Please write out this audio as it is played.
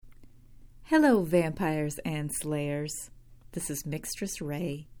Hello, vampires and slayers. This is Mixtress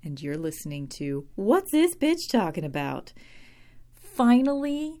Ray, and you're listening to What's This Bitch Talking About?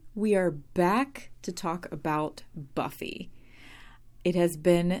 Finally, we are back to talk about Buffy. It has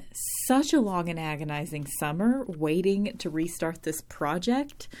been such a long and agonizing summer waiting to restart this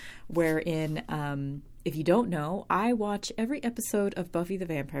project, wherein, if you don't know, I watch every episode of Buffy the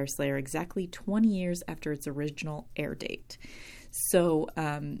Vampire Slayer exactly 20 years after its original air date. So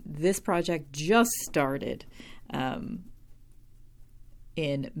this project just started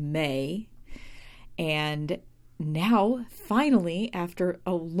in May, and now, finally, after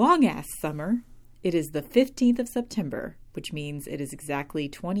a long-ass summer, it is the 15th of September, which means it is exactly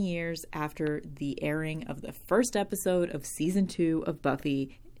 20 years after the airing of the first episode of Season 2 of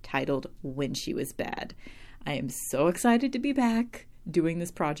Buffy, titled When She Was Bad. I am so excited to be back doing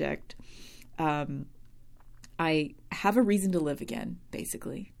this project. I have a reason to live again,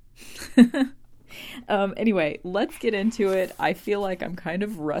 basically. Anyway, let's get into it. I feel like I'm kind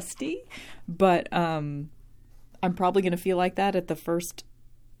of rusty, but I'm probably going to feel like that at the first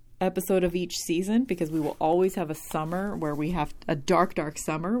episode of each season, because we will always have a summer where we have a dark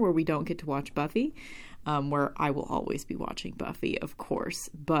summer where we don't get to watch Buffy, where I will always be watching Buffy, of course.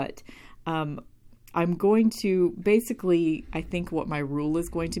 But I'm going to basically, I think what my rule is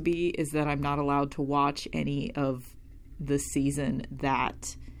going to be is that I'm not allowed to watch any of the season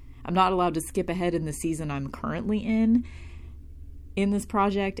that I'm not allowed to skip ahead in the season I'm currently in this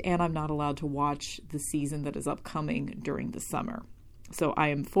project, and I'm not allowed to watch the season that is upcoming during the summer. So I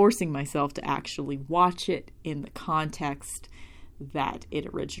am forcing myself to actually watch it in the context that it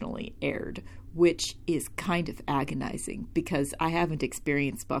originally aired, which is kind of agonizing because I haven't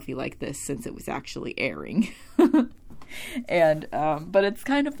experienced Buffy like this since it was actually airing. And but it's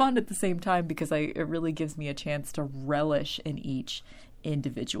kind of fun at the same time because it really gives me a chance to relish in each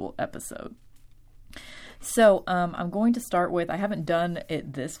individual episode. So I'm going to start with, I haven't done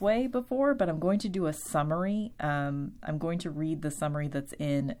it this way before, but I'm going to do a summary. I'm going to read the summary that's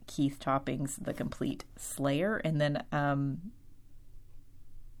in Keith Topping's The Complete Slayer, and then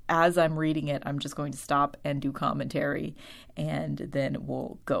as I'm reading it, I'm just going to stop and do commentary, and then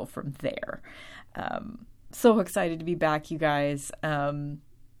we'll go from there. So excited to be back, you guys.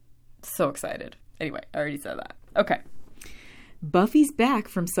 So excited. Anyway, I already said that. Okay. Buffy's back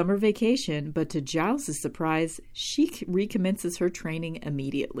from summer vacation, but to Giles' surprise, she recommences her training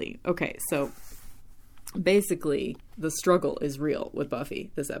immediately. Okay, so basically, the struggle is real with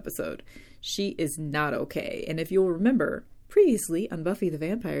Buffy this episode. She is not okay. And if you'll remember, previously on Buffy the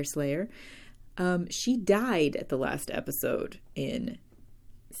Vampire Slayer, she died at the last episode in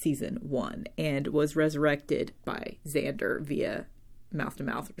season 1 and was resurrected by Xander via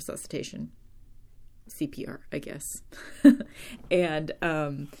mouth-to-mouth resuscitation. CPR, I guess. And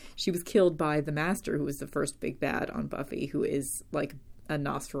she was killed by the Master, who was the first big bad on Buffy, who is like a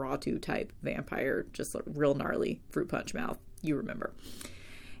Nosferatu type vampire, just like real gnarly fruit punch mouth. You remember.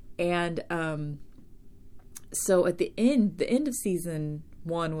 And so at the end of season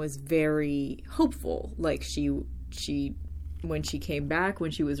 1 was very hopeful. Like she when she came back,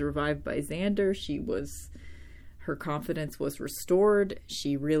 when she was revived by Xander, her confidence was restored.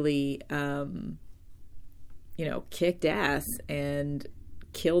 She really kicked ass and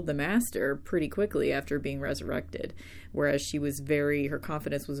killed the Master pretty quickly after being resurrected. Whereas her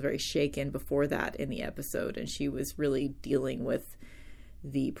confidence was very shaken before that in the episode, and she was really dealing with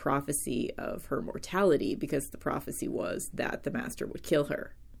the prophecy of her mortality, because the prophecy was that the Master would kill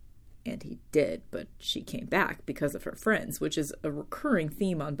her. And he did, but she came back because of her friends, which is a recurring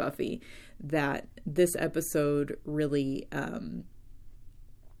theme on Buffy that this episode really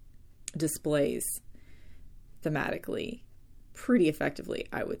displays thematically pretty effectively,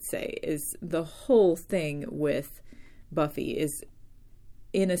 I would say. Is the whole thing with Buffy is,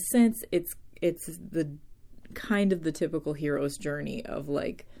 in a sense, it's the kind of the typical hero's journey of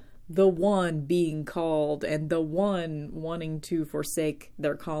like the one being called and the one wanting to forsake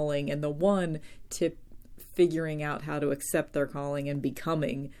their calling and the one figuring out how to accept their calling and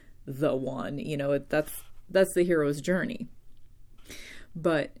becoming the one. That's the hero's journey.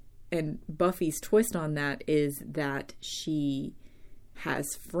 And Buffy's twist on that is that she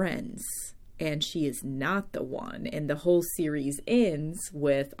has friends and she is not the one. And the whole series ends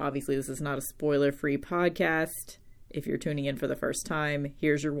with, obviously this is not a spoiler-free podcast. If you're tuning in for the first time,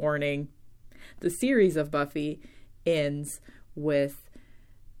 here's your warning. The series of Buffy ends with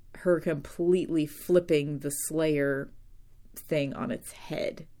her completely flipping the Slayer thing on its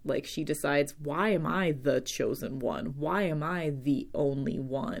head. Like, she decides, why am I the chosen one? Why am I the only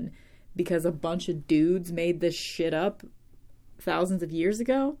one? Because a bunch of dudes made this shit up thousands of years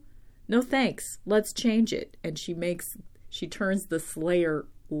ago? No thanks. Let's change it. And she turns the Slayer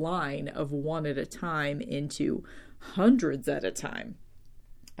line of one at a time into hundreds at a time,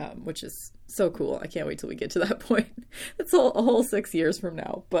 which is so cool. I can't wait till we get to that point. That's a whole 6 years from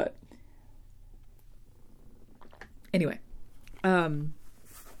now. But anyway, so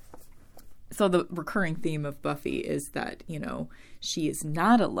the recurring theme of Buffy is that, you know, she is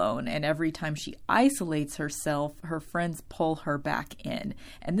not alone, and every time she isolates herself, her friends pull her back in.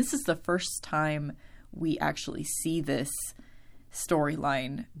 And this is the first time we actually see this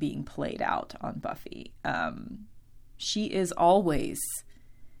storyline being played out on Buffy. She is always,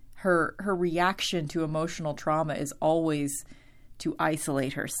 her reaction to emotional trauma is always to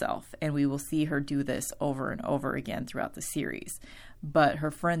isolate herself, and we will see her do this over and over again throughout the series. But her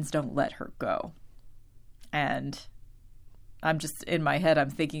friends don't let her go. And I'm just, in my head,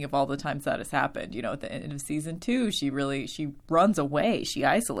 I'm thinking of all the times that has happened. You know, at the end of season 2, she runs away. She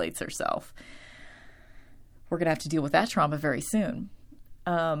isolates herself. We're going to have to deal with that trauma very soon.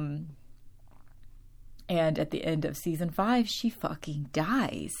 And at the end of season 5, she fucking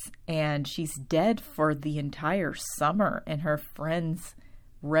dies. And she's dead for the entire summer. And her friends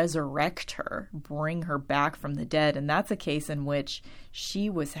resurrect her, bring her back from the dead. And that's a case in which she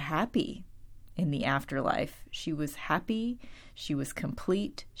was happy in the afterlife. She was happy. She was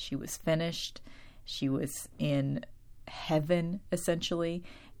complete. She was finished. She was in heaven, essentially.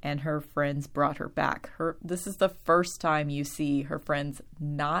 And her friends brought her back. This is the first time you see her friends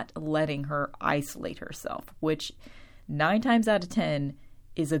not letting her isolate herself, which 9 times out of 10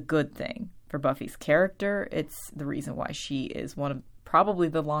 is a good thing for Buffy's character. It's the reason why she is one of probably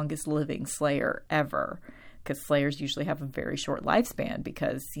the longest living Slayer ever, because Slayers usually have a very short lifespan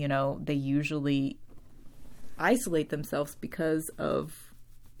because, you know, they usually isolate themselves because of,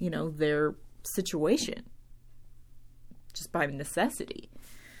 you know, their situation, just by necessity.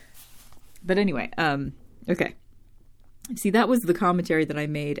 But anyway, okay. See, that was the commentary that I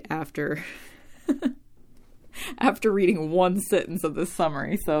made after after reading one sentence of this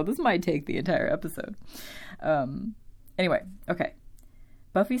summary, so this might take the entire episode. Anyway, okay.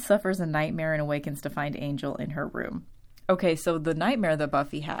 Buffy suffers a nightmare and awakens to find Angel in her room. Okay, so the nightmare that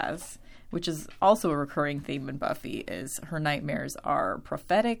Buffy has, which is also a recurring theme in Buffy, is her nightmares are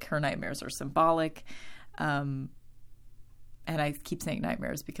prophetic, her nightmares are symbolic. And I keep saying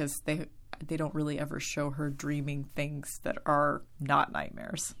nightmares because they don't really ever show her dreaming things that are not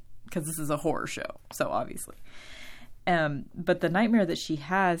nightmares, because this is a horror show, so obviously. But the nightmare that she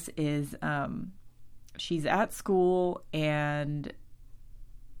has is she's at school and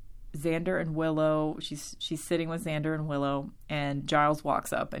Xander and Willow, she's sitting with Xander and Willow, and Giles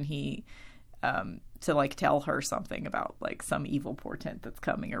walks up and he to like tell her something about like some evil portent that's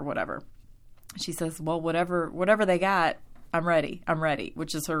coming or whatever. She says, well, whatever they got, I'm ready,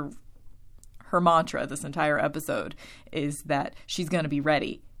 which is her mantra this entire episode, is that she's going to be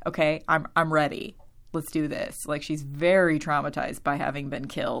ready. Okay, I'm ready. Let's do this. Like, she's very traumatized by having been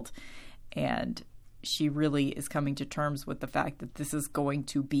killed, and she really is coming to terms with the fact that this is going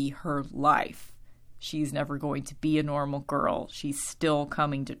to be her life. She's never going to be a normal girl. She's still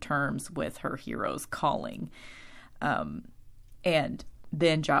coming to terms with her hero's calling. And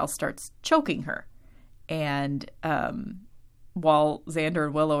then Giles starts choking her. And while Xander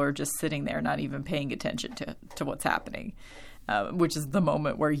and Willow are just sitting there, not even paying attention to what's happening, which is the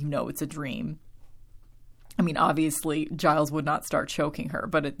moment where you know it's a dream. I mean, obviously, Giles would not start choking her,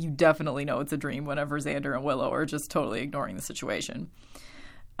 but you definitely know it's a dream whenever Xander and Willow are just totally ignoring the situation.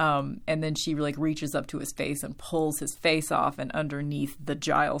 And then she like reaches up to his face and pulls his face off, and underneath the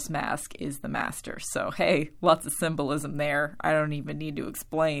Giles mask is the Master. So, hey, lots of symbolism there. I don't even need to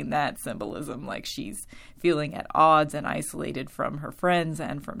explain that symbolism. Like, she's feeling at odds and isolated from her friends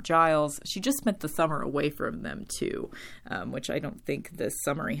and from Giles. She just spent the summer away from them, too, which I don't think this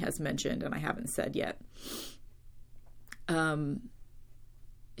summary has mentioned, and I haven't said yet.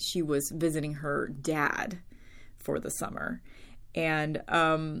 She was visiting her dad for the summer. And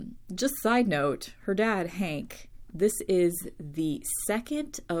just side note, her dad, Hank, this is the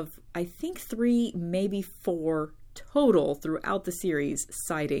second of, I think, 3, maybe 4 total throughout the series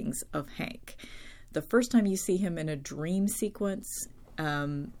sightings of Hank. The first time you see him in a dream sequence,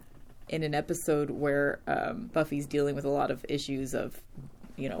 in an episode where Buffy's dealing with a lot of issues of,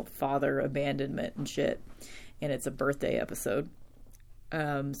 you know, father abandonment and shit, and it's a birthday episode.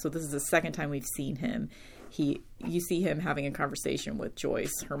 So this is the second time we've seen him. You see him having a conversation with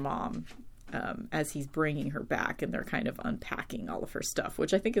Joyce, her mom, as he's bringing her back, and they're kind of unpacking all of her stuff,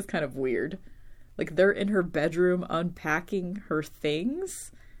 which I think is kind of weird. Like, they're in her bedroom unpacking her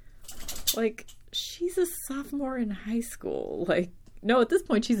things. Like, she's a sophomore in high school. Like, No, at this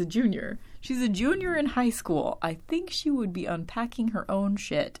point, she's a junior. She's a junior in high school. I think she would be unpacking her own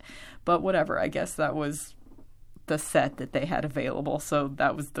shit. But whatever, I guess that was the set that they had available. So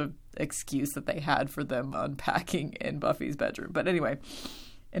that was the excuse that they had for them unpacking in Buffy's bedroom. But anyway,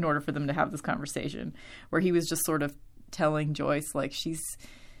 in order for them to have this conversation where he was just sort of telling Joyce, like, she's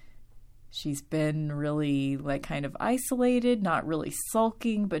been really, like, kind of isolated, not really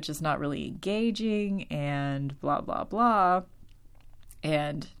sulking, but just not really engaging, and blah, blah, blah.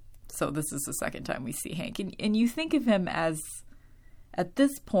 And so this is the second time we see Hank. And you think of him as, at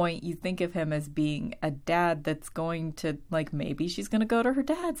this point, you think of him as being a dad that's going to, like, maybe she's going to go to her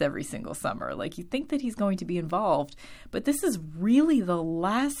dad's every single summer. Like, you think that he's going to be involved. But this is really the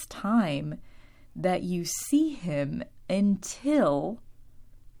last time that you see him until,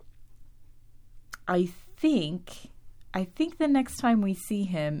 I think the next time we see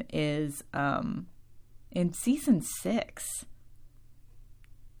him is in season 6.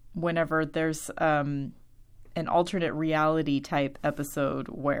 Whenever there's an alternate reality type episode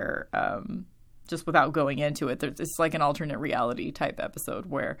where, just without going into it, it's like an alternate reality type episode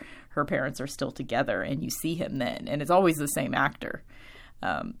where her parents are still together and you see him then. And it's always the same actor.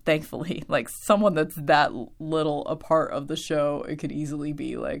 Thankfully, like, someone that's that little a part of the show, it could easily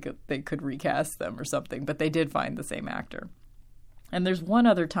be like they could recast them or something, but they did find the same actor. And there's one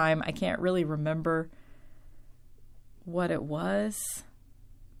other time, I can't really remember what it was,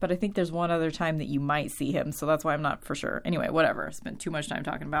 but I think there's one other time that you might see him, so that's why I'm not for sure. Anyway, whatever. I spent too much time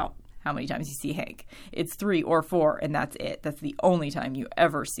talking about how many times you see Hank. It's 3 or 4, and that's it. That's the only time you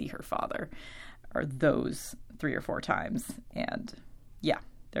ever see her father, or those 3 or 4 times. And yeah,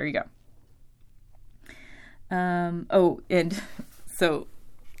 there you go. And so,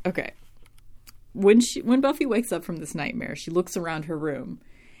 okay. When Buffy wakes up from this nightmare, she looks around her room,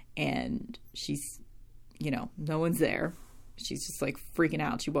 and she's, no one's there. She's just, like, freaking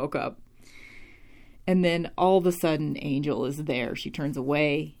out. She woke up. And then all of a sudden, Angel is there. She turns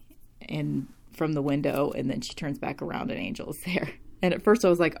away from the window, and then she turns back around and Angel is there. And at first I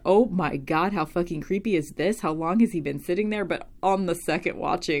was like, oh my God, how fucking creepy is this? How long has he been sitting there? But on the second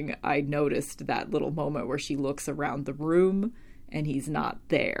watching, I noticed that little moment where she looks around the room and he's not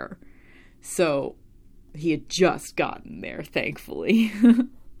there. So he had just gotten there, thankfully.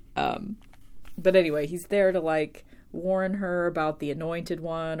 But anyway, he's there to, like, warn her about the Anointed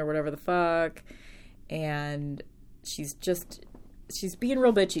One or whatever the fuck, and she's being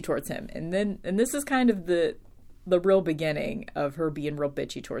real bitchy towards him, and this is kind of the real beginning of her being real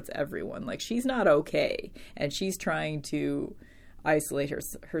bitchy towards everyone. Like, she's not okay, and she's trying to isolate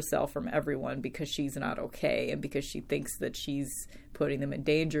herself from everyone because she's not okay, and because she thinks that she's putting them in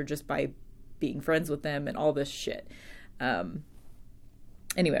danger just by being friends with them and all this shit.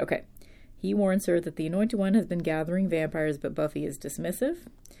 Anyway, okay. He warns her that the Anointed One has been gathering vampires, but Buffy is dismissive.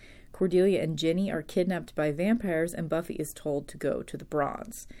 Cordelia and Jenny are kidnapped by vampires, and Buffy is told to go to the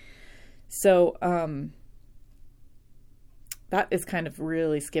Bronze. So, that is kind of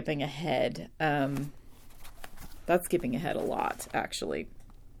really skipping ahead. That's skipping ahead a lot, actually.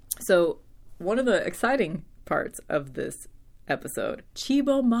 So, one of the exciting parts of this episode,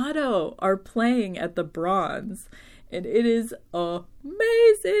 Cibo Matto are playing at the Bronze. And it is amazing,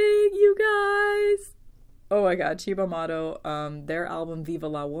 you guys. Oh my God, Cibo Matto. Their album Viva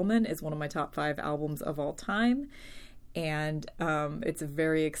La Woman is one of my top 5 albums of all time. And it's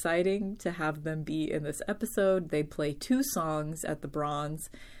very exciting to have them be in this episode. They play 2 songs at the Bronze,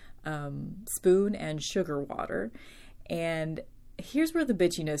 Spoon and Sugar Water. And here's where the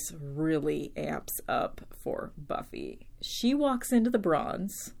bitchiness really amps up for Buffy. She walks into the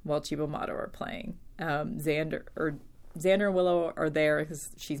Bronze while Cibo Matto are playing. Xander and Willow are there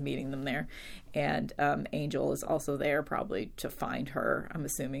because she's meeting them there, and Angel is also there probably to find her, I'm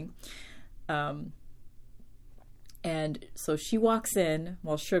assuming. And so she walks in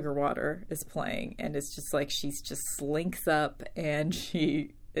while Sugar Water is playing, and it's just like she's just slinks up and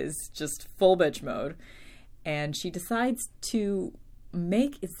she is just full bitch mode, and she decides to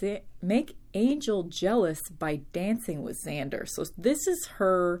make Angel jealous by dancing with Xander. So this is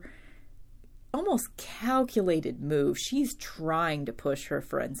her almost calculated move. She's trying to push her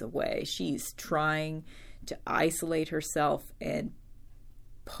friends away. She's trying to isolate herself and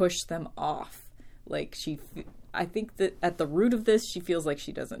push them off. Like, I think that at the root of this, she feels like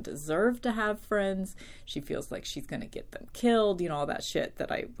she doesn't deserve to have friends. She feels like she's going to get them killed, all that shit that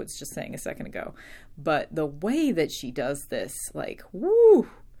I was just saying a second ago. But the way that she does this, like, woo!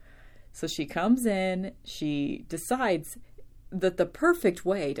 So she comes in, she decides that the perfect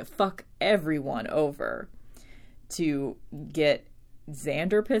way to fuck everyone over, to get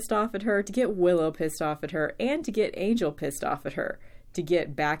Xander pissed off at her, to get Willow pissed off at her, and to get Angel pissed off at her, to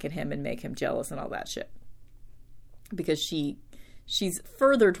get back at him and make him jealous and all that shit. Because she's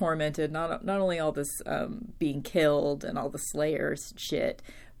further tormented, not only all this being killed and all the Slayers shit,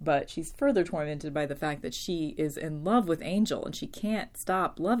 but she's further tormented by the fact that she is in love with Angel and she can't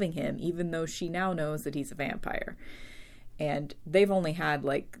stop loving him, even though she now knows that he's a vampire. And they've only had,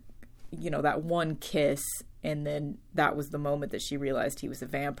 like, you know, that one kiss, and then that was the moment that she realized he was a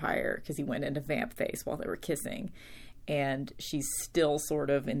vampire, because he went into vamp face while they were kissing. And she's still sort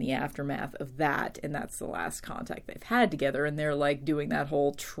of in the aftermath of that, and that's the last contact they've had together, and they're like doing that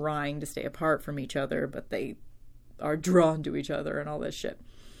whole trying to stay apart from each other, but they are drawn to each other and all this shit.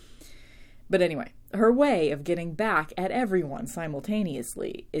 But anyway, her way of getting back at everyone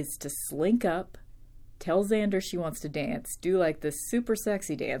simultaneously is to slink up, tell Xander she wants to dance, do like this super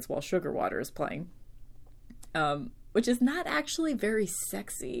sexy dance while Sugar Water is playing, which is not actually very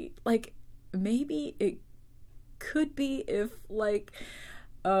sexy. Like, maybe it could be if, like,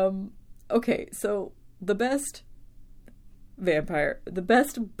 okay, so the best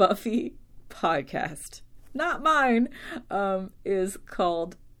Buffy podcast, not mine, is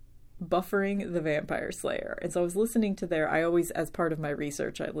called Buffering the Vampire Slayer. And so I was listening to I always, as part of my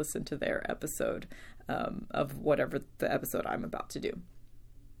research, I listen to their episode of whatever the episode I'm about to do.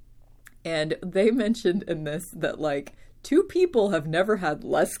 And they mentioned in this that, like, two people have never had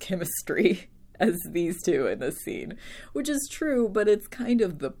less chemistry as these two in this scene, which is true, but it's kind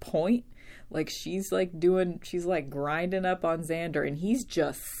of the point. Like, she's like grinding up on Xander, and he's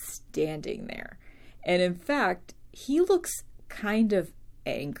just standing there. And in fact, he looks kind of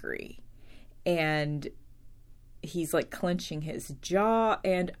angry, and he's like clenching his jaw,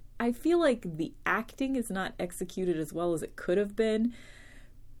 and I feel like the acting is not executed as well as it could have been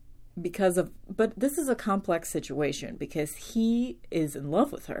but this is a complex situation because he is in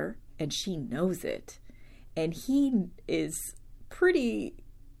love with her and she knows it, and he's pretty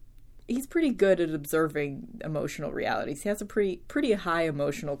good at observing emotional realities. He has a pretty high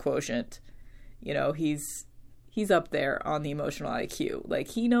emotional quotient. You know, he's up there on the emotional IQ. Like,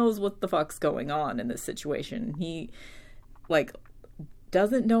 he knows what the fuck's going on in this situation. He, like,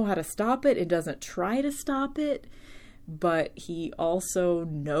 doesn't know how to stop it and doesn't try to stop it, but he also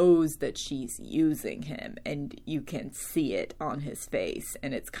knows that she's using him, and you can see it on his face,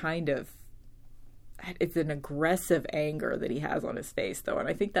 and it's an aggressive anger that he has on his face, though, and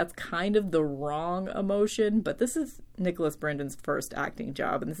I think that's kind of the wrong emotion, but this is Nicholas Brendan's first acting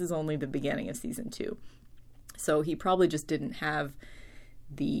job, and this is only the beginning of season 2. So he probably just didn't have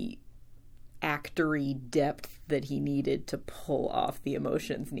the actory depth that he needed to pull off the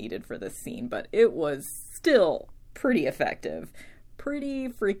emotions needed for this scene, but it was still pretty effective, pretty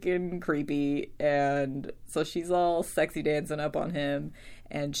freaking creepy. And so she's all sexy dancing up on him,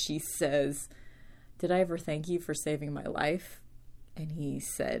 and she says, "Did I ever thank you for saving my life?" And he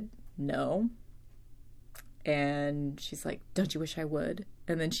said, "No." And she's like, "Don't you wish I would?"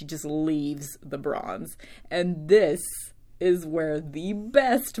 And then she just leaves the bronze. And this is where the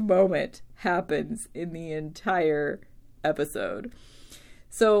best moment happens in the entire episode.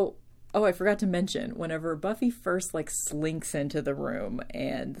 So, I forgot to mention, whenever Buffy first, like, slinks into the room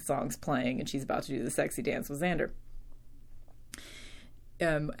and the song's playing and she's about to do the sexy dance with Xander,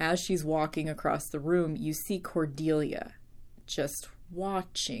 as she's walking across the room, you see Cordelia just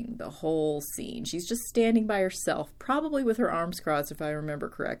watching the whole scene. She's just standing by herself, probably with her arms crossed, if I remember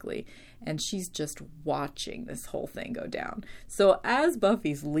correctly, and she's just watching this whole thing go down. So as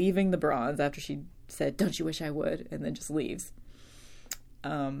Buffy's leaving the bronze, after she said, "Don't you wish I would?" and then just leaves,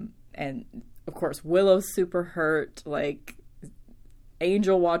 and of course Willow's super hurt, like,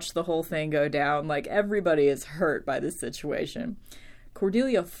 Angel watched the whole thing go down, like, everybody is hurt by this situation.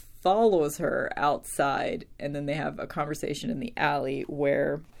 Cordelia follows her outside, and then they have a conversation in the alley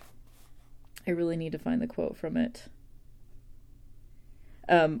where I really need to find the quote from it.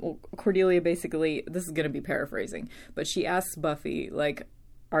 Cordelia basically, this is going to be paraphrasing, but she asks Buffy, like,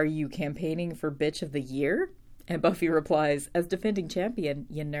 "Are you campaigning for Bitch of the Year?" And Buffy replies, "As defending champion,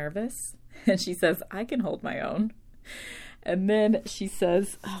 you nervous?" And she says, "I can hold my own." And then she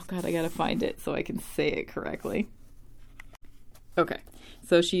says, oh God, I gotta find it so I can say it correctly. Okay,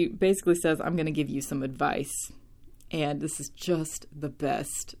 so she basically says, "I'm going to give you some advice." And this is just the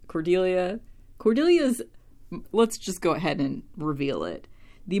best. Cordelia's, let's just go ahead and reveal it,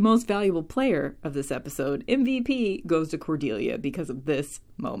 the most valuable player of this episode. MVP goes to Cordelia because of this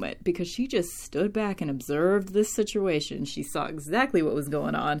moment, because she just stood back and observed this situation. She saw exactly what was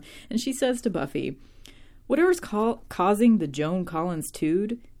going on, and she says to Buffy, "Whatever's causing the Joan Collins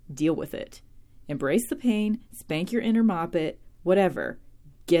tude, deal with it. Embrace the pain, spank your inner moppet, whatever.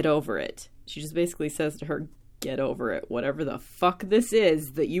 Get over it." She just basically says to her, get over it. Whatever the fuck this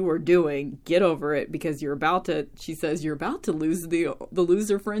is that you are doing, get over it, because you're about to, she says, you're about to lose the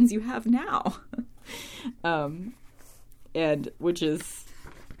loser friends you have now. And which is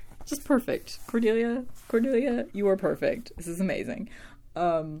just perfect. Cordelia, you are perfect. This is amazing.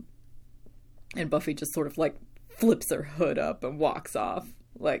 And Buffy just sort of like flips her hood up and walks off.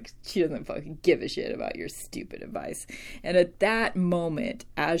 Like, she doesn't fucking give a shit about your stupid advice. And at that moment,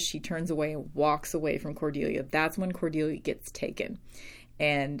 as she turns away and walks away from Cordelia, that's when Cordelia gets taken.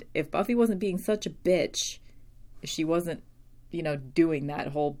 And if Buffy wasn't being such a bitch, if she wasn't, you know, doing that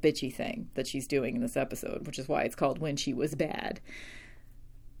whole bitchy thing that she's doing in this episode, which is why it's called When She Was Bad,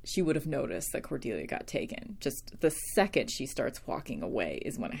 she would have noticed that Cordelia got taken. Just the second she starts walking away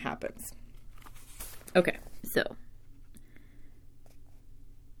is when it happens. Okay, so...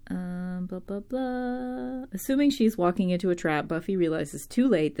 blah, blah, blah. Assuming she's walking into a trap, Buffy realizes too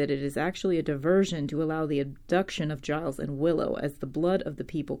late that it is actually a diversion to allow the abduction of Giles and Willow, as the blood of the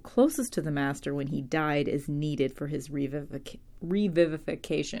people closest to the Master when he died is needed for his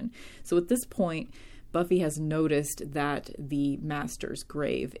revivification. So at this point, Buffy has noticed that the Master's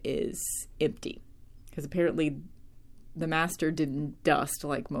grave is empty. Because apparently the Master didn't dust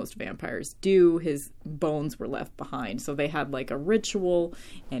like most vampires do. His bones were left behind. So they had like a ritual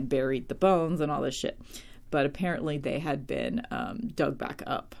and buried the bones and all this shit. But apparently they had been dug back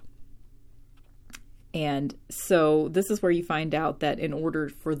up. And so this is where you find out that in order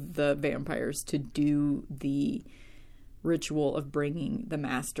for the vampires to do the ritual of bringing the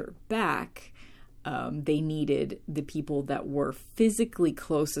Master back, they needed the people that were physically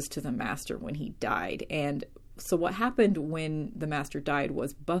closest to the Master when he died. And so what happened when the Master died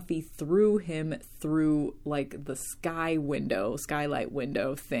was Buffy threw him through like the skylight window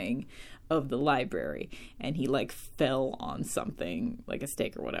thing of the library, and he like fell on something like a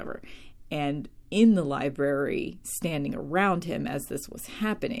stake or whatever. And in the library, standing around him as this was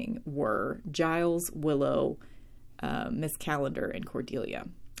happening, were Giles, Willow, Miss Calendar, and Cordelia.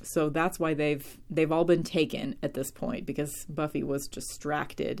 So that's why they've all been taken at this point, because Buffy was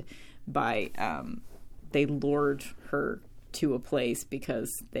distracted by they lured her to a place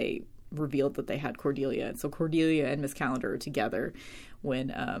because they revealed that they had Cordelia. And so Cordelia and Miss Calendar are together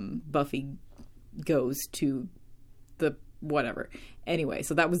when Buffy goes to the whatever. Anyway,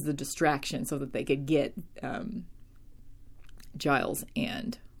 so that was the distraction so that they could get Giles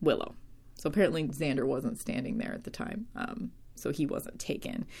and Willow. So apparently Xander wasn't standing there at the time. So he wasn't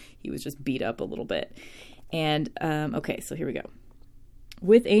taken. He was just beat up a little bit. And, okay, so here we go.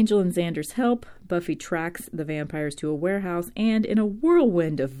 With Angel and Xander's help, Buffy tracks the vampires to a warehouse and, in a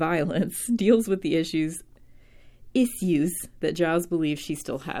whirlwind of violence, deals with the issues that Giles believes she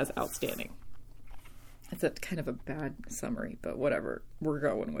still has outstanding. That's a kind of a bad summary, but whatever. We're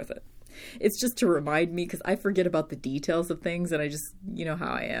going with it. It's just to remind me, because I forget about the details of things, and I just, you know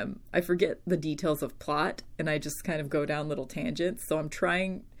how I am. I forget the details of plot, and I just kind of go down little tangents. So I'm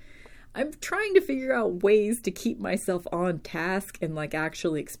trying to figure out ways to keep myself on task and like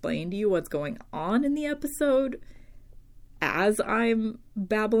actually explain to you what's going on in the episode as I'm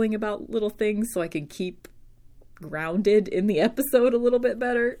babbling about little things, so I can keep grounded in the episode a little bit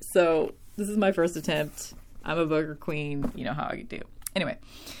better. So this is my first attempt. I'm a booger queen. You know how I do. Anyway.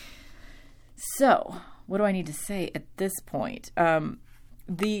 So, what do I need to say at this point?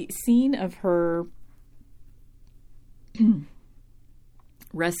 The scene of her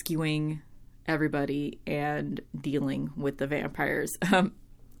rescuing everybody and dealing with the vampires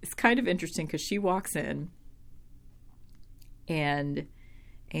is kind of interesting, because she walks in and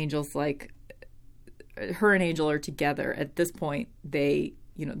Angel's like, her and Angel are together. At this point, they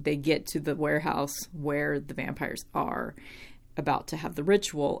get to the warehouse where the vampires are about to have the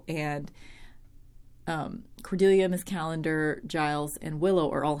ritual, and Cordelia, Miss Calendar, Giles, and Willow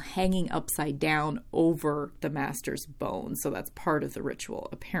are all hanging upside down over the Master's bones. So that's part of the ritual,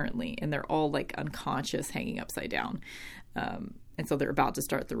 apparently. And they're all like unconscious, hanging upside down. And so they're about to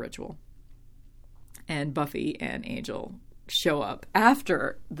start the ritual. And Buffy and Angel show up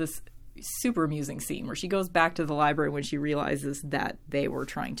after this super amusing scene where she goes back to the library when she realizes that they were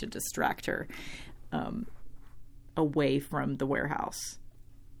trying to distract her away from the warehouse.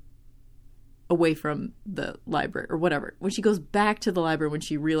 Away from the library or whatever. When she goes back to the library, when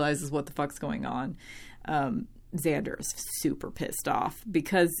she realizes what the fuck's going on, Xander is super pissed off,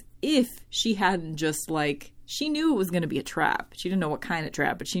 because if she hadn't just like, she knew it was going to be a trap. She didn't know what kind of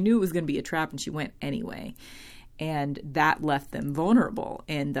trap, but she knew it was going to be a trap, and she went anyway. And that left them vulnerable.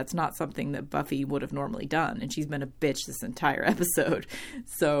 And that's not something that Buffy would have normally done. And she's been a bitch this entire episode.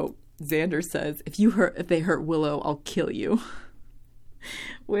 So Xander says, if they hurt Willow, I'll kill you.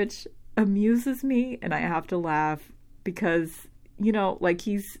 Which, amuses me, and I have to laugh because, you know, like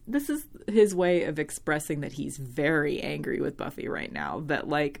this is his way of expressing that he's very angry with Buffy right now, that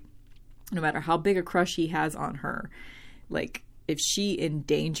like no matter how big a crush he has on her, like if she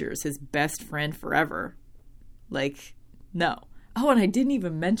endangers his best friend forever, like no. Oh, and I didn't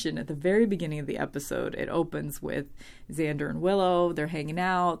even mention at the very beginning of the episode, it opens with Xander and Willow. They're hanging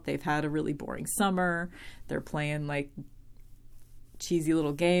out. They've had a really boring summer. They're playing like cheesy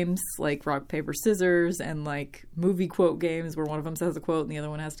little games like rock, paper, scissors, and like movie quote games where one of them says a quote and the other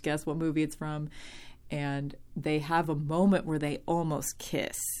one has to guess what movie it's from. And they have a moment where they almost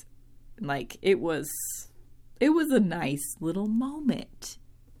kiss. Like it was a nice little moment.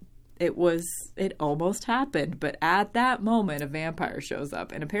 It almost happened, but at that moment a vampire shows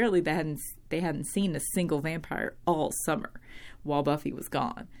up, and apparently they hadn't seen a single vampire all summer while Buffy was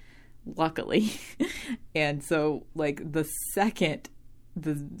gone, luckily. And so like the second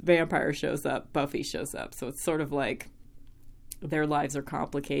the vampire shows up, Buffy shows up. So it's sort of like their lives are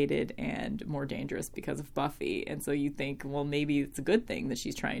complicated and more dangerous because of Buffy. And so you think, well, maybe it's a good thing that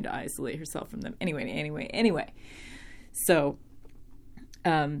she's trying to isolate herself from them. Anyway. So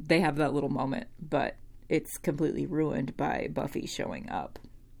they have that little moment, but it's completely ruined by Buffy showing up.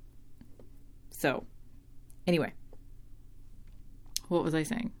 So, anyway, what was I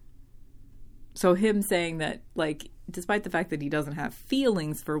saying? So him saying that, like, despite the fact that he doesn't have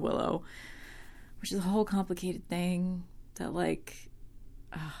feelings for Willow, which is a whole complicated thing that, like,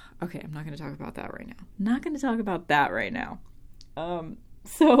 okay, I'm not going to talk about that right now.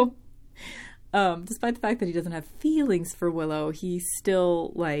 Despite the fact that he doesn't have feelings for Willow, he's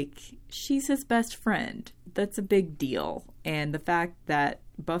still, like, she's his best friend. That's a big deal. And the fact that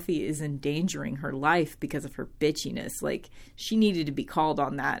Buffy is endangering her life because of her bitchiness, like, she needed to be called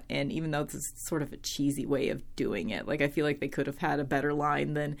on that. And even though this is sort of a cheesy way of doing it, like, I feel like they could have had a better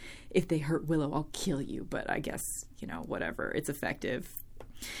line than, if they hurt Willow, I'll kill you. But I guess, you know, whatever. It's effective.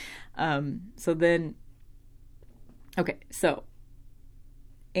 So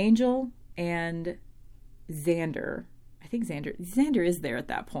Angel and Xander, I think Xander is there at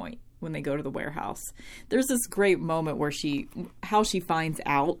that point when they go to the warehouse. There's this great moment where she finds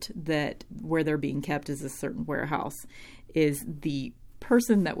out that where they're being kept is a certain warehouse, is the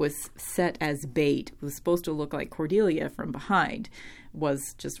person that was set as bait, was supposed to look like Cordelia from behind,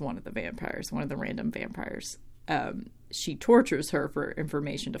 was just one of the random vampires. She tortures her for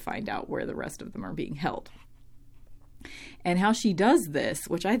information to find out where the rest of them are being held. And how she does this,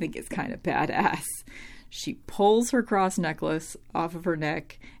 which I think is kind of badass, she pulls her cross necklace off of her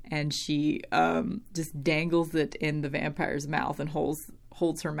neck and she just dangles it in the vampire's mouth and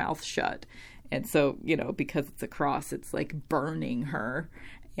holds her mouth shut. And so, you know, because it's a cross, it's like burning her.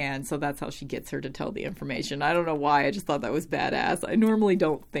 And so that's how she gets her to tell the information. I don't know why. I just thought that was badass. I normally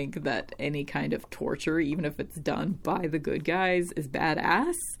don't think that any kind of torture, even if it's done by the good guys, is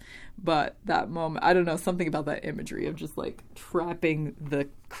badass. But that moment, I don't know, something about that imagery of just like trapping the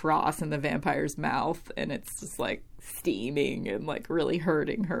cross in the vampire's mouth and it's just like steaming and like really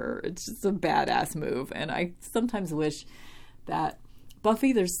hurting her. It's just a badass move. And I sometimes wish that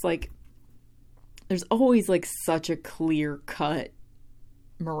Buffy, there's always like such a clear cut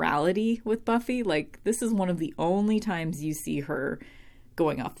morality with Buffy. Like, this is one of the only times you see her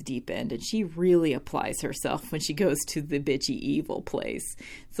going off the deep end, and she really applies herself when she goes to the bitchy evil place.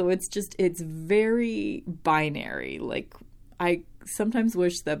 So it's very binary. Like, I sometimes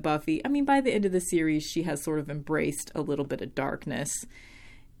wish that Buffy, I mean, by the end of the series, she has sort of embraced a little bit of darkness.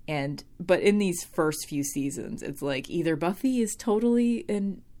 But in these first few seasons, it's like either Buffy is totally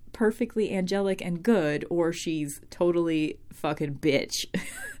and perfectly angelic and good, or she's totally fucking bitch.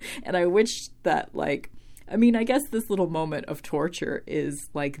 And I wish that, like, I mean, I guess this little moment of torture is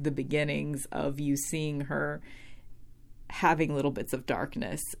like the beginnings of you seeing her having little bits of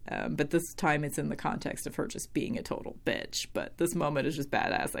darkness. But this time it's in the context of her just being a total bitch. But this moment is just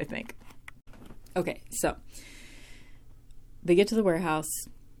badass, I think. Okay, so they get to the warehouse.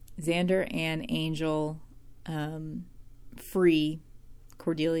 Xander and Angel free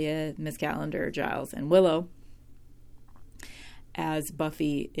Cordelia, Miss Calendar, Giles, and Willow, as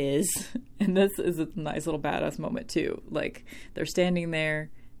Buffy is, and this is a nice little badass moment too. Like, they're standing there,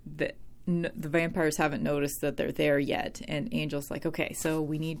 the vampires haven't noticed that they're there yet, and Angel's like, okay, so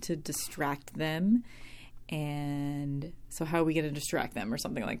we need to distract them, and so how are we going to distract them, or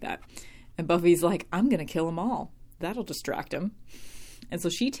something like that. And Buffy's like, I'm going to kill them all. That'll distract them. And so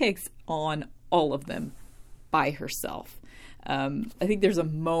she takes on all of them by herself. I think there's a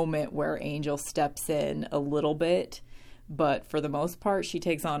moment where Angel steps in a little bit, but for the most part, she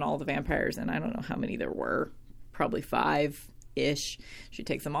takes on all the vampires, and I don't know how many there were, probably 5, ish. She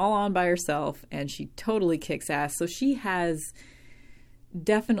takes them all on by herself, and she totally kicks ass. So she has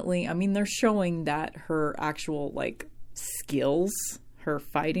definitely, I mean, they're showing that her actual, like, skills, her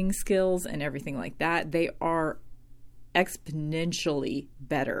fighting skills and everything like that, they are exponentially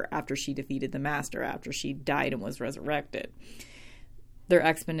better after she defeated the Master, after she died and was resurrected. They're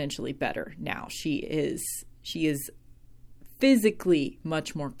exponentially better now. She is physically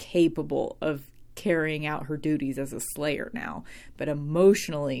much more capable of carrying out her duties as a slayer now, but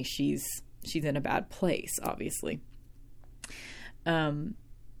emotionally she's in a bad place, obviously. And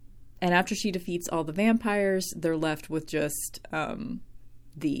after she defeats all the vampires, they're left with just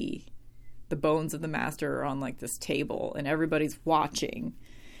the bones of the Master are on, like, this table, and everybody's watching.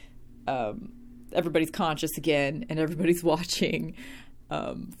 Everybody's conscious again, and everybody's watching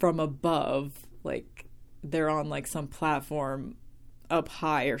from above, like they're on, like, some platform up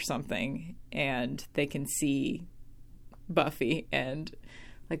high or something, and they can see Buffy, and,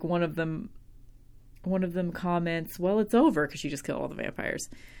 like, one of them comments, well, it's over, because she just killed all the vampires.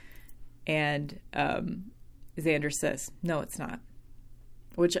 And Xander says, no, it's not.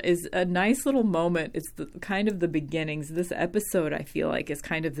 Which is a nice little moment. It's kind of the beginnings. This episode, I feel like, is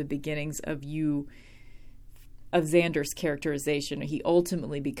kind of the beginnings of Xander's characterization. He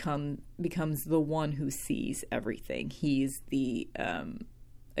ultimately becomes the one who sees everything. He's the,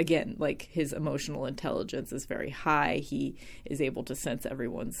 again, like, his emotional intelligence is very high. He is able to sense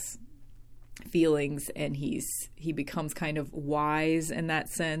everyone's feelings, and he becomes kind of wise in that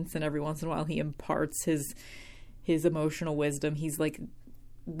sense. And every once in a while, he imparts his emotional wisdom. He's like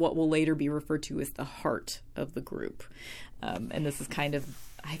what will later be referred to as the heart of the group. And this is kind of,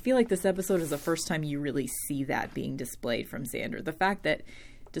 I feel like this episode is the first time you really see that being displayed from Xander. The fact that,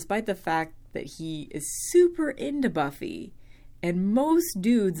 despite the fact that he is super into Buffy, and most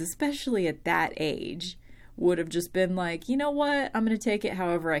dudes, especially at that age, would have just been like, you know what, I'm going to take it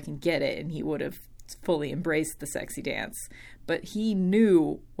however I can get it, and he would have fully embraced the sexy dance. But he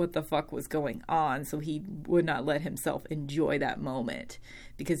knew what the fuck was going on, so he would not let himself enjoy that moment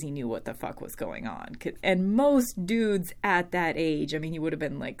because he knew what the fuck was going on. And most dudes at that age, I mean, he would have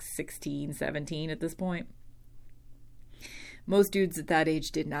been like 16, 17 at this point. Most dudes at that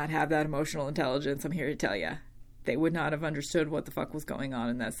age did not have that emotional intelligence, I'm here to tell you. They would not have understood what the fuck was going on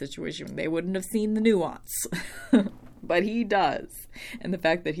in that situation. They wouldn't have seen the nuance. But he does. And the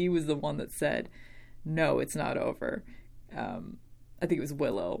fact that he was the one that said, no, it's not over. I think it was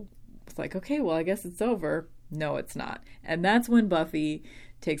Willow. It's like, okay, well, I guess it's over. No, it's not. And that's when Buffy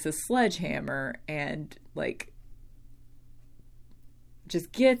takes a sledgehammer and, like,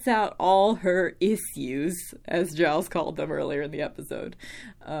 just gets out all her issues, as Giles called them earlier in the episode,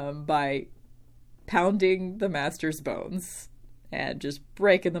 by pounding the Master's bones and just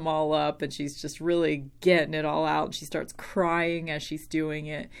breaking them all up. And she's just really getting it all out. She starts crying as she's doing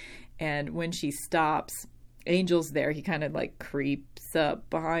it. And when she stops, Angel's there. He kind of, like, creeps up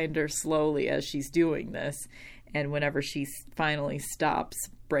behind her slowly as she's doing this. And whenever she finally stops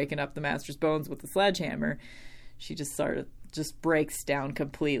breaking up the Master's bones with the sledgehammer, she just breaks down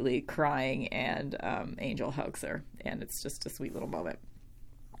completely, crying, and Angel hugs her. And it's just a sweet little moment.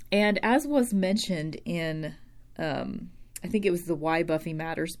 And as was mentioned in, I think it was the Why Buffy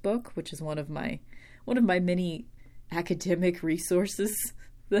Matters book, which is one of my many academic resources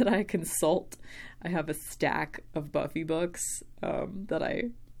that I consult. I have a stack of Buffy books that I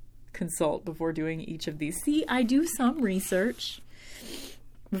consult before doing each of these. See, I do some research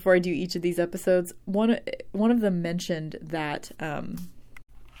before I do each of these episodes. One of them mentioned that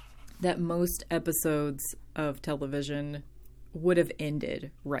that most episodes of television would have ended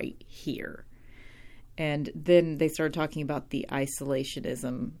right here. And then they started talking about the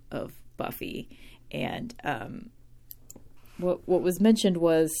isolationism of Buffy. And what was mentioned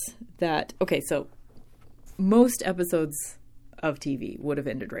was that, okay, so most episodes of TV would have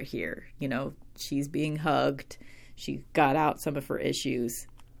ended right here. You know, she's being hugged. She got out some of her issues.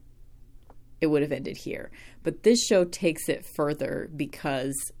 It would have ended here. But this show takes it further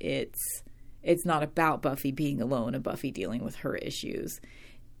because it's not about Buffy being alone and Buffy dealing with her issues.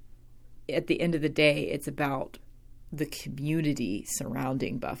 At the end of the day, it's about the community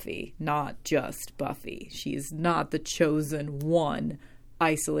surrounding Buffy, not just Buffy. She is not the chosen one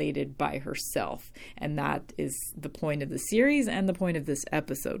isolated by herself. And that is the point of the series and the point of this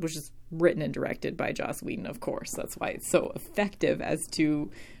episode, which is written and directed by Joss Whedon, of course. That's why it's so effective as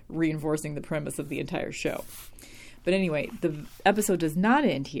to reinforcing the premise of the entire show. But anyway, the episode does not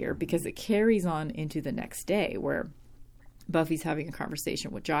end here because it carries on into the next day where Buffy's having a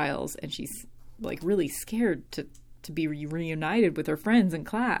conversation with Giles and she's, like, really scared to to be reunited with her friends in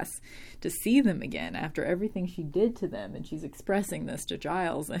class, to see them again after everything she did to them. And she's expressing this to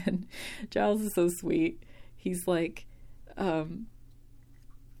Giles, and Giles is so sweet. He's like,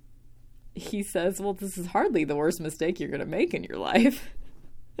 he says, well, this is hardly the worst mistake you're going to make in your life.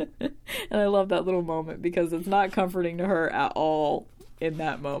 And I love that little moment because it's not comforting to her at all in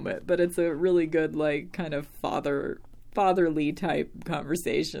that moment, but it's a really good, like, kind of fatherly type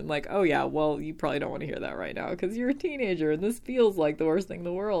conversation. Like, oh yeah, well, you probably don't want to hear that right now because you're a teenager and this feels like the worst thing in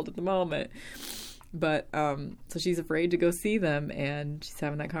the world at the moment. But so she's afraid to go see them, and she's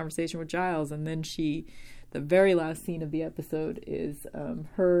having that conversation with Giles. And then the very last scene of the episode is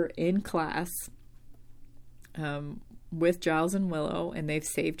her in class with Giles and Willow, and they've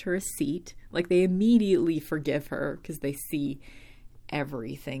saved her a seat. Like, they immediately forgive her because they see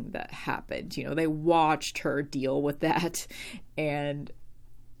everything that happened. You know, they watched her deal with that, and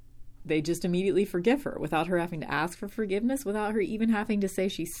they just immediately forgive her without her having to ask for forgiveness, without her even having to say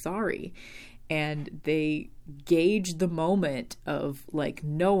she's sorry. And they gauge the moment of, like,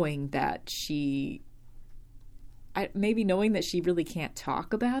 knowing that maybe knowing that she really can't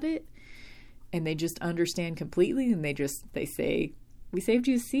talk about it, and they just understand completely, and they say, we saved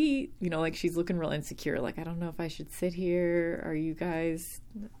you a seat. You know, like, she's looking real insecure. Like, I don't know if I should sit here. Are you guys,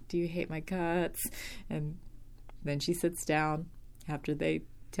 do you hate my guts? And then she sits down after they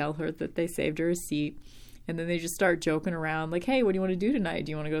tell her that they saved her a seat. And then they just start joking around like, hey, what do you want to do tonight?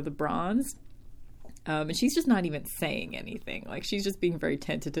 Do you want to go to the Bronze? And she's just not even saying anything. Like, she's just being very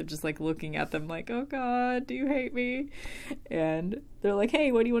tentative, just like looking at them like, oh God, do you hate me? And they're like,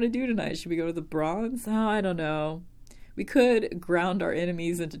 hey, what do you want to do tonight? Should we go to the Bronze? Oh, I don't know. We could ground our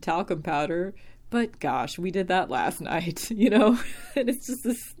enemies into talcum powder, but gosh, we did that last night, you know? And it's just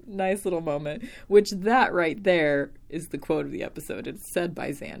this nice little moment, which that right there is the quote of the episode. It's said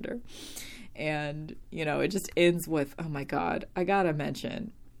by Xander. And, you know, it just ends with, oh my God, I gotta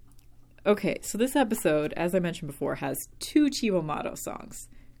mention. Okay, so this episode, as I mentioned before, has 2 Chivo Matto songs.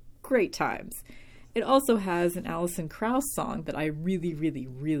 Great times. It also has an Alison Krauss song that I really, really,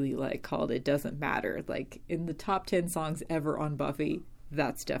 really like called It Doesn't Matter. Like, in the top 10 songs ever on Buffy,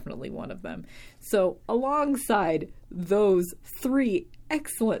 that's definitely one of them. So alongside those 3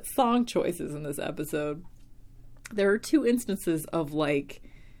 excellent song choices in this episode, there are 2 instances of, like,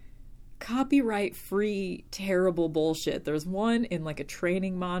 copyright-free terrible bullshit. There's one in, like, a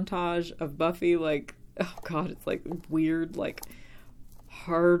training montage of Buffy, like, oh God, it's, like, weird, like,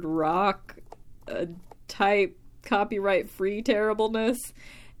 hard rock type copyright-free terribleness.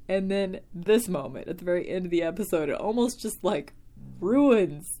 And then this moment at the very end of the episode, it almost just, like,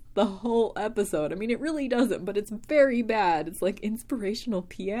 ruins the whole episode. I mean, it really doesn't, but it's very bad. It's like inspirational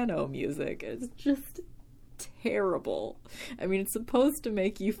piano music. It's just terrible. I mean, it's supposed to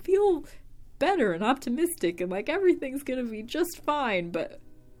make you feel better and optimistic and like everything's gonna be just fine, but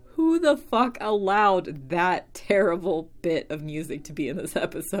who the fuck allowed that terrible bit of music to be in this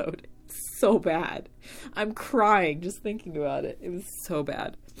episode? So bad. I'm crying just thinking about it. It was so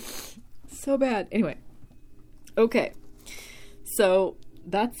bad. So bad. Anyway. Okay. So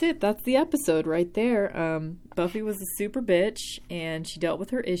that's it. That's the episode right there. Buffy was a super bitch, and she dealt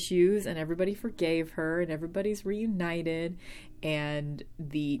with her issues, and everybody forgave her, and everybody's reunited, and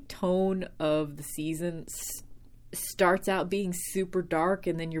the tone of the season starts out being super dark,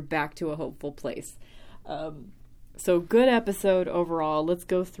 and then you're back to a hopeful place. So good episode overall. Let's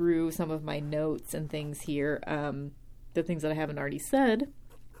go through some of my notes and things here. The things that I haven't already said.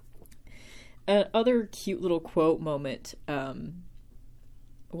 Other cute little quote moment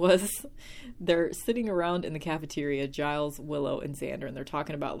was they're sitting around in the cafeteria, Giles, Willow, and Xander, and they're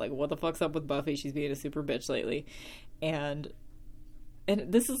talking about, like, what the fuck's up with Buffy? She's being a super bitch lately. And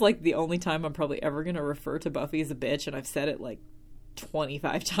this is, like, the only time I'm probably ever going to refer to Buffy as a bitch, and I've said it, like,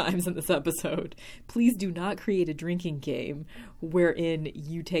 25 times in this episode. Please do not create a drinking game wherein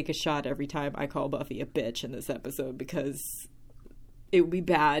you take a shot every time I call Buffy a bitch in this episode, because it would be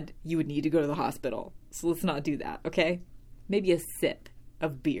bad. You would need to go to the hospital. So let's not do that, okay? Maybe a sip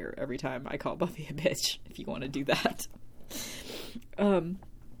of beer every time I call Buffy a bitch, if you want to do that.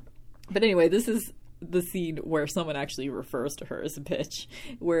 But anyway, this is the scene where someone actually refers to her as a bitch,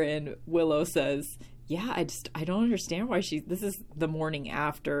 wherein Willow says, yeah, I don't understand why this is the morning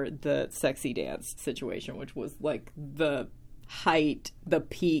after the sexy dance situation, which was like the height, the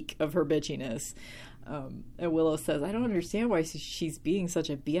peak of her bitchiness. And Willow says, I don't understand why she's being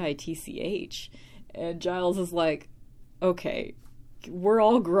such a bitch. And Giles is like, okay, we're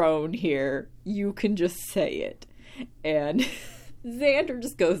all grown here. You can just say it. And Xander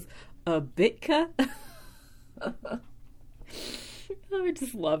just goes, a bitka? I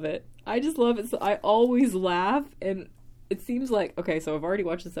just love it. I just love it. So I always laugh, and it seems like, okay, so I've already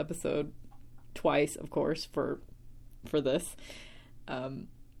watched this episode twice, of course, for this.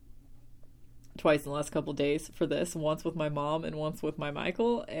 Twice in the last couple days for this, once with my mom and once with my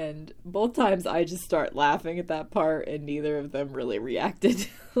Michael, and both times I just start laughing at that part and neither of them really reacted.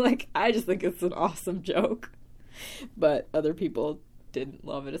 Like, I just think it's an awesome joke, but other people didn't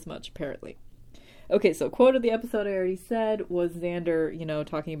love it as much, apparently. Okay, so quote of the episode I already said was Xander,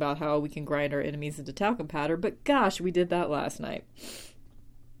 talking about how we can grind our enemies into talcum powder, but gosh, we did that last night.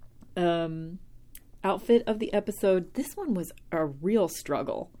 Outfit of the episode, this one was a real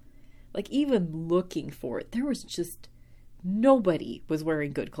struggle. Like, even looking for it, there was just nobody was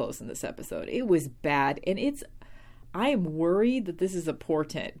wearing good clothes in this episode. It was bad, and I am worried that this is a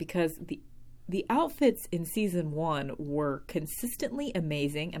portent, because the outfits in season 1 were consistently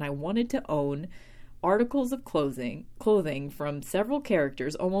amazing, and I wanted to own articles of clothing from several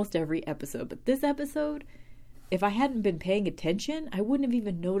characters almost every episode. But this episode, if I hadn't been paying attention, I wouldn't have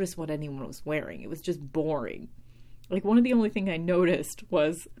even noticed what anyone was wearing. It was just boring. Like, one of the only thing I noticed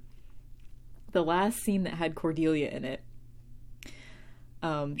was the last scene that had Cordelia in it.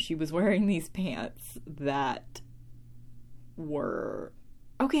 She was wearing these pants that were...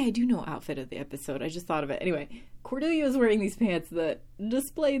 Okay, I do know outfit of the episode. I just thought of it. Anyway, Cordelia was wearing these pants that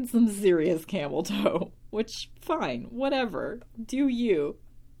displayed some serious camel toe. Which, fine, whatever. Do you.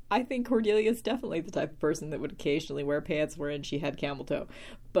 I think Cordelia is definitely the type of person that would occasionally wear pants wherein she had camel toe.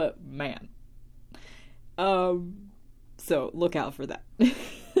 But, man. So, look out for that.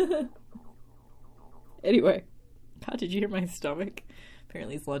 Anyway, God, did you hear my stomach?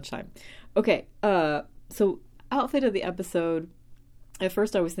 Apparently it's lunchtime. Okay, so outfit of the episode. At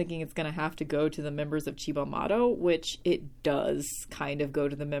first I was thinking it's going to have to go to the members of Chibamato, which it does kind of go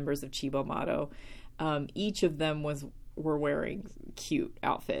to the members of Chibamato. Each of them were wearing cute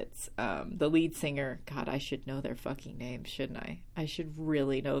outfits. The lead singer, God, I should know their fucking names, shouldn't I? I should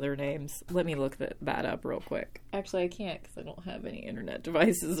really know their names. Let me look that up real quick. Actually, I can't because I don't have any internet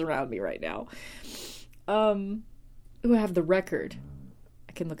devices around me right now. I have the record.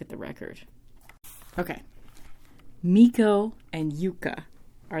 I can look at the record. Okay. Miko and Yuka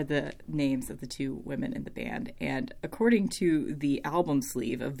are the names of the two women in the band. And according to the album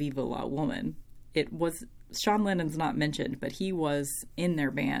sleeve of Viva La Woman, it was... Sean Lennon's not mentioned, but he was in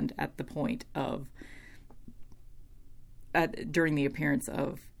their band at the point of... during the appearance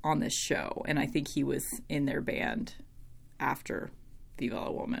on this show. And I think he was in their band after Viva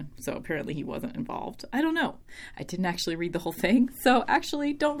La Woman. So apparently he wasn't involved. I don't know. I didn't actually read the whole thing. So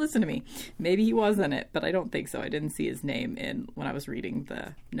actually, don't listen to me. Maybe he was in it, but I don't think so. I didn't see his name when I was reading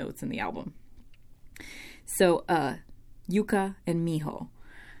the notes in the album. So Yuka and Miho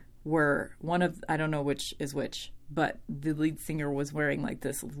were one of, I don't know which is which, but the lead singer was wearing like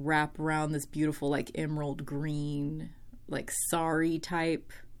this wrap around, this beautiful like emerald green, like sari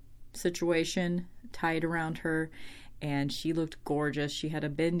type situation tied around her. And she looked gorgeous. She had a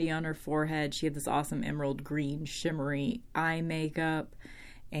bindi on her forehead. She had this awesome emerald green shimmery eye makeup.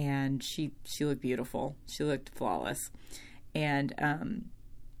 And she looked beautiful. She looked flawless. And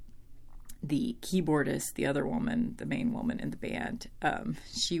the keyboardist, the other woman, the main woman in the band,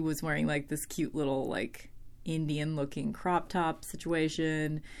 she was wearing like this cute little like Indian looking crop top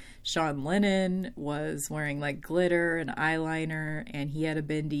situation. Sean Lennon was wearing like glitter and eyeliner, and he had a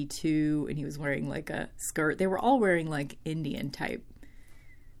bindi too, and he was wearing like a skirt. They were all wearing like Indian type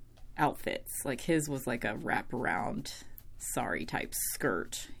outfits. Like his was like a wraparound sari type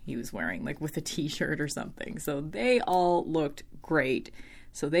skirt he was wearing, like with a t-shirt or something. So they all looked great.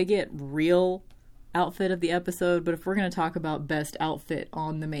 So they get real outfit of the episode. But if we're going to talk about best outfit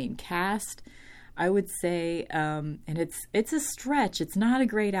on the main cast, I would say, and it's a stretch. It's not a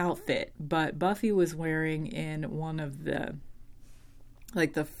great outfit, but Buffy was wearing in one of the,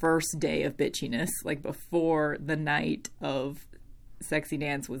 like the first day of bitchiness, like before the night of Sexy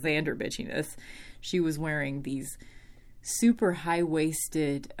Dance with Xander bitchiness, she was wearing these super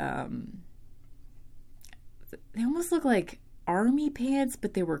high-waisted, they almost look like army pants,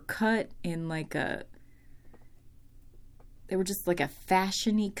 but they were cut in like they were just like a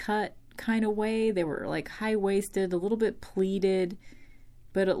fashion-y cut kind of way. They were like high-waisted, a little bit pleated,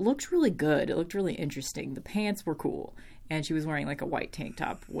 but it looked really good. It looked really interesting. The pants were cool, and she was wearing like a white tank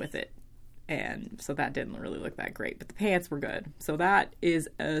top with it, and so that didn't really look that great, but the pants were good. So that is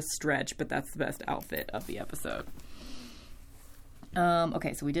a stretch, but that's the best outfit of the episode.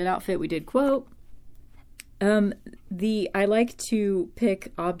 Okay, so we did outfit, we did quote. I like to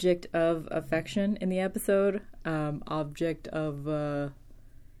pick object of affection in the episode, object of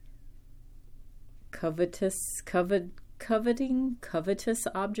covetous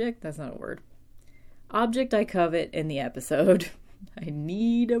object. That's not a word. Object I covet in the episode. I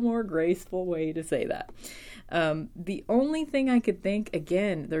need a more graceful way to say that. The only thing I could think,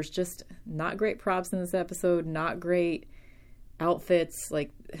 again, there's just not great props in this episode, not great outfits.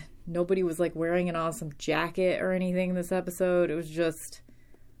 Like, nobody was like wearing an awesome jacket or anything in this episode. It was just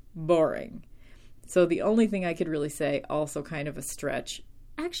boring. So the only thing I could really say, also kind of a stretch.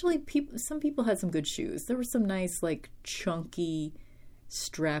 Actually, some people had some good shoes. There were some nice, like, chunky,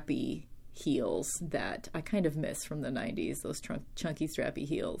 strappy heels that I kind of miss from the 90s, those chunky, strappy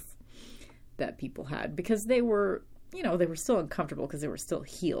heels that people had, because they were, they were still uncomfortable because they were still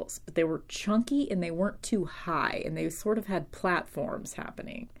heels, but they were chunky and they weren't too high, and they sort of had platforms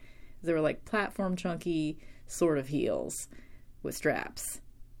happening. They were like platform chunky sort of heels with straps.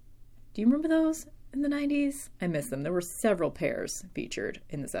 Do you remember those in the 90s? I miss them. There were several pairs featured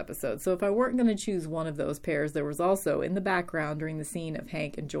in this episode. So if I weren't going to choose one of those pairs, there was also in the background during the scene of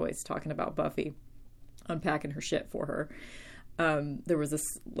Hank and Joyce talking about Buffy unpacking her shit for her. There was a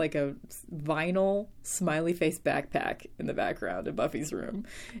vinyl smiley face backpack in the background in Buffy's room.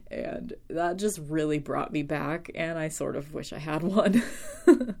 And that just really brought me back. And I sort of wish I had one.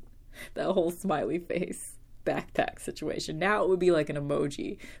 That whole smiley face backpack situation. Now it would be like an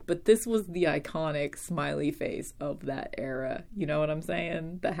emoji, but this was the iconic smiley face of that era. You know what I'm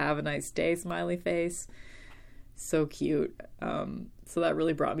saying? The have a nice day smiley face. So cute. So that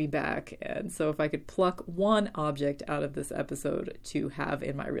really brought me back. And so if I could pluck one object out of this episode to have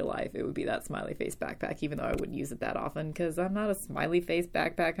in my real life, it would be that smiley face backpack, even though I wouldn't use it that often because I'm not a smiley face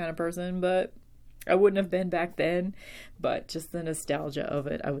backpack kind of person, but I wouldn't have been back then. But just the nostalgia of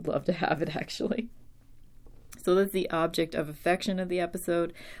it, I would love to have it actually. So that's the object of affection of the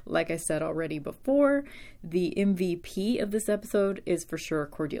episode. Like I said already before, the MVP of this episode is for sure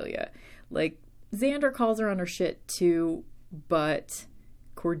Cordelia. Like, Xander calls her on her shit too, but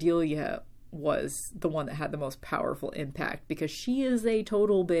Cordelia was the one that had the most powerful impact because she is a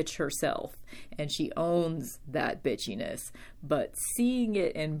total bitch herself and she owns that bitchiness. But seeing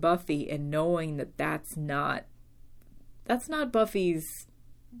it in Buffy and knowing that that's not Buffy's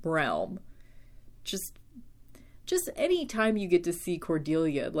realm, just any time you get to see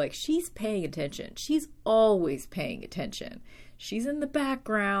Cordelia, like, she's paying attention. She's always paying attention. She's in the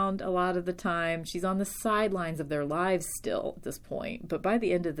background a lot of the time. She's on the sidelines of their lives still at this point. But by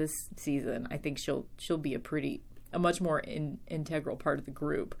the end of this season, I think she'll be a much more integral part of the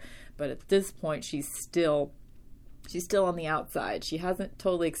group. But at this point, she's still on the outside. She hasn't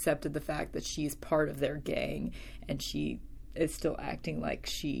totally accepted the fact that she's part of their gang, and she is still acting like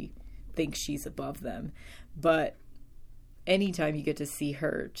she thinks she's above them. But anytime you get to see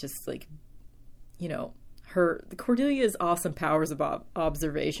her, just like, Cordelia's awesome powers of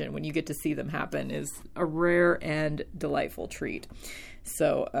observation, when you get to see them happen, is a rare and delightful treat.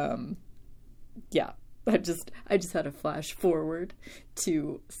 So, yeah, I just had a flash forward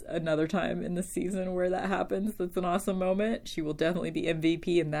to another time in the season where that happens. That's an awesome moment. She will definitely be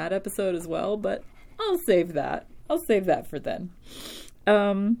MVP in that episode as well, but I'll save that. I'll save that for then.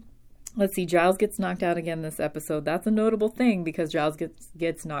 Let's see, Giles gets knocked out again this episode. That's a notable thing because Giles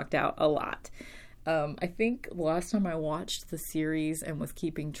gets knocked out a lot. I think last time I watched the series and was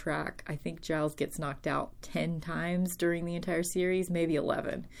keeping track, I think Giles gets knocked out 10 times during the entire series, maybe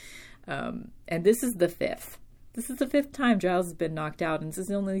 11. And this is the 5th. This is the 5th time Giles has been knocked out, and this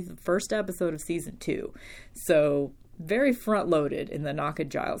is only the first episode of season 2. So very front-loaded in the knock a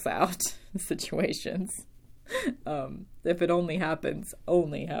Giles out situations. If it only happens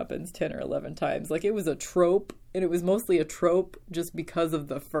 10 or 11 times. Like, it was a trope, and it was mostly a trope just because of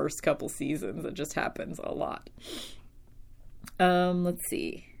the first couple seasons. It just happens a lot. Let's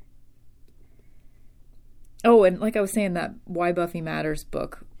see. Oh, and like I was saying, that Why Buffy Matters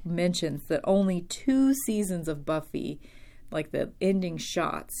book mentions that only 2 seasons of Buffy, like the ending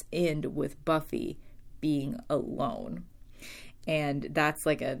shots, end with Buffy being alone. And that's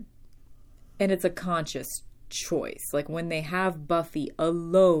and it's a conscious choice. Like, when they have Buffy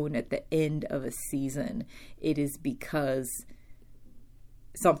alone at the end of a season, it is because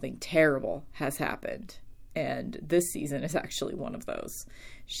something terrible has happened. And this season is actually one of those.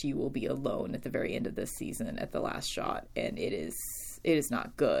 She will be alone at the very end of this season at the last shot, and it is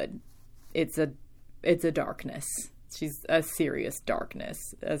not good. It's a darkness. She's a serious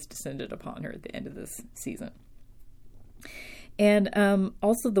darkness has descended upon her at the end of this season. And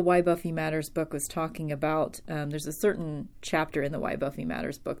also the Why Buffy Matters book was talking about, there's a certain chapter in the Why Buffy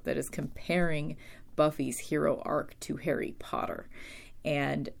Matters book that is comparing Buffy's hero arc to Harry Potter.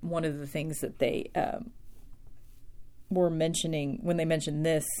 And one of the things that they were mentioning when they mentioned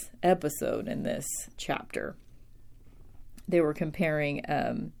this episode in this chapter they were comparing,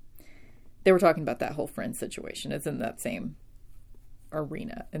 they were talking about that whole friend situation. It's in that same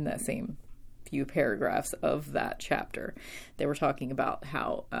arena, in that same few paragraphs of that chapter. They were talking about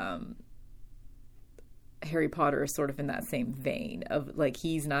how Harry Potter is sort of in that same vein of like,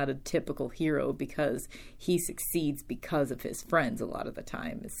 he's not a typical hero because he succeeds because of his friends a lot of the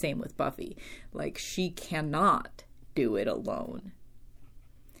time. Same with Buffy. Like, she cannot do it alone.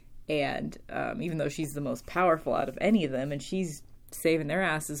 And even though she's the most powerful out of any of them, and she's saving their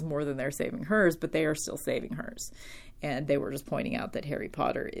asses more than they're saving hers, but they are still saving hers. And they were just pointing out that Harry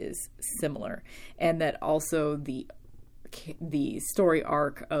Potter is similar, and that also the story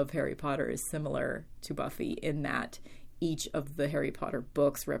arc of Harry Potter is similar to Buffy in that each of the Harry Potter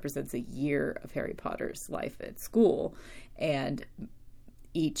books represents a year of Harry Potter's life at school, and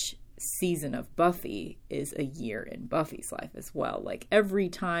each season of Buffy is a year in Buffy's life as well. Like, every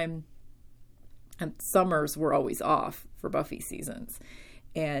time, summers were always off for Buffy seasons,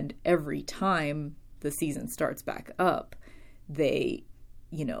 and every time the season starts back up, they,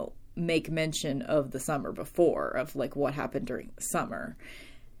 make mention of the summer before, of like what happened during the summer.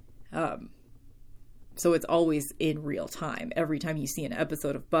 So it's always in real time. Every time you see an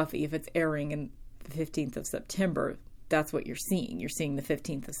episode of Buffy, if it's airing in the 15th of September, that's what you're seeing. You're seeing the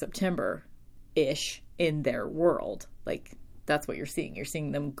 15th of September-ish in their world. Like, that's what you're seeing. You're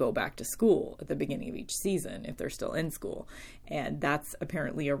seeing them go back to school at the beginning of each season if they're still in school. And that's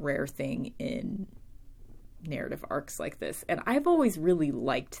apparently a rare thing in narrative arcs like this. And I've always really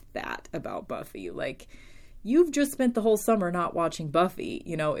liked that about Buffy. Like, you've just spent the whole summer not watching Buffy.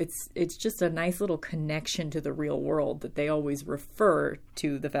 It's just a nice little connection to the real world that they always refer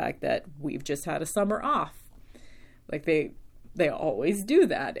to the fact that we've just had a summer off. Like, they always do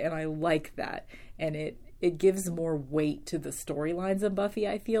that, and I like that. And it gives more weight to the storylines of Buffy,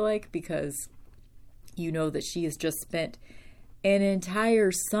 I feel like, because you know that she has just spent an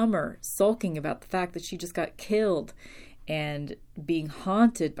entire summer sulking about the fact that she just got killed and being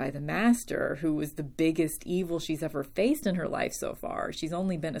haunted by the Master, who was the biggest evil she's ever faced in her life so far. She's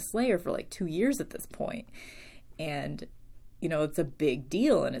only been a Slayer for like 2 years at this point. And, it's a big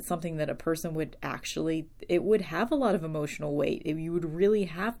deal, and it's something that a person would actually, it would have a lot of emotional weight. You would really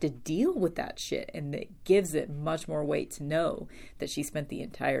have to deal with that shit, and it gives it much more weight to know that she spent the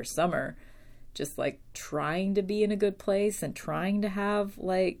entire summer just like trying to be in a good place and trying to have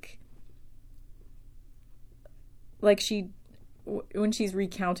like she, when she's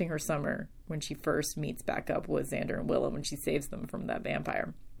recounting her summer, when she first meets back up with Xander and Willow, when she saves them from that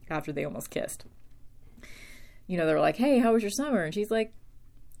vampire after they almost kissed. They're like, hey, how was your summer? And she's like,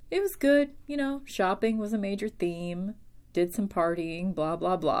 it was good. Shopping was a major theme, did some partying, blah,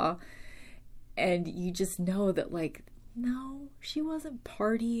 blah, blah. And you just know that, like, no, she wasn't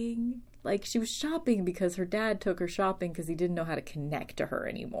partying. Like, she was shopping because her dad took her shopping because he didn't know how to connect to her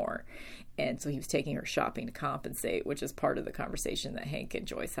anymore. And so he was taking her shopping to compensate, which is part of the conversation that Hank and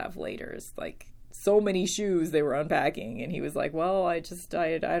Joyce have later. Is like, so many shoes they were unpacking. And he was like, well, I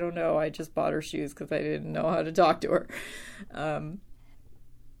don't know. I just bought her shoes because I didn't know how to talk to her.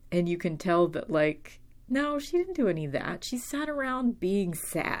 And you can tell that, like, no, she didn't do any of that. She sat around being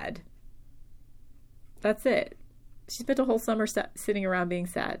sad. That's it. She spent a whole summer sitting around being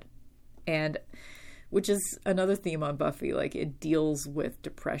sad. And which is another theme on Buffy. Like, it deals with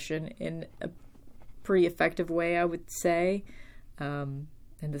depression in a pretty effective way, I would say.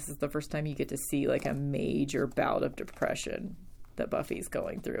 And this is the first time you get to see like a major bout of depression that Buffy's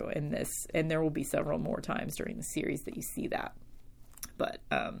going through in this. And there will be several more times during the series that you see that. But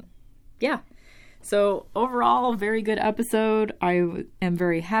yeah. So overall, very good episode. I am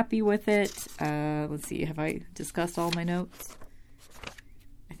very happy with it. Let's see. Have I discussed all my notes?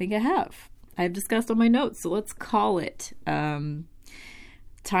 I think I have. I've discussed all my notes. So let's call it.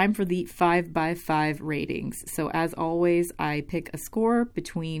 Time for the 5x5 ratings. So as always, I pick a score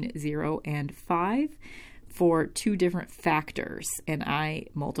between 0 and 5 for 2 different factors, and I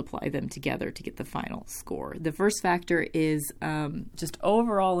multiply them together to get the final score. The first factor is just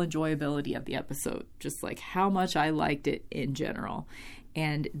overall enjoyability of the episode, just like how much I liked it in general.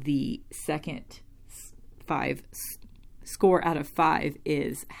 And the second score out of 5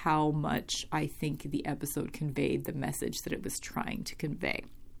 is how much I think the episode conveyed the message that it was trying to convey.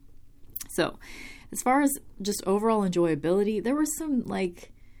 So, as far as just overall enjoyability, there were some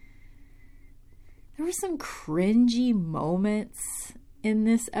cringy moments in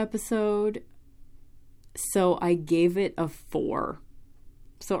this episode. So I gave it a 4.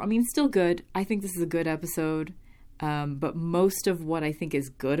 So, I mean, still good. I think this is a good episode. But most of what I think is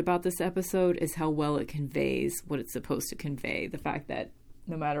good about this episode is how well it conveys what it's supposed to convey. The fact that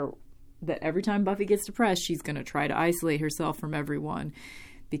no matter that every time Buffy gets depressed, she's going to try to isolate herself from everyone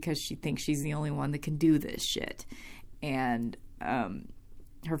because she thinks she's the only one that can do this shit. And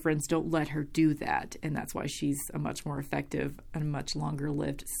her friends don't let her do that, and that's why she's a much more effective and much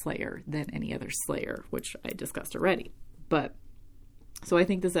longer-lived Slayer than any other Slayer, which I discussed already. But so I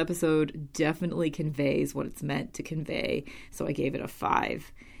think this episode definitely conveys what it's meant to convey, so I gave it a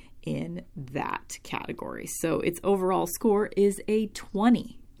 5 in that category. So its overall score is a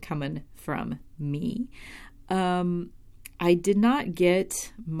 20 coming from me. I did not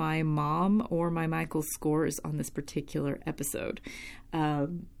get my mom or my Michael scores on this particular episode.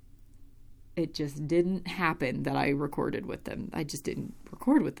 It just didn't happen that I recorded with them. I just didn't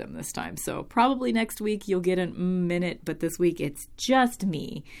record with them this time. So probably next week you'll get a minute, but this week it's just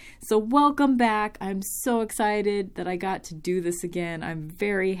me. So welcome back. I'm so excited that I got to do this again. I'm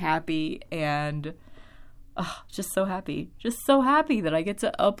very happy and just so happy. Just so happy that I get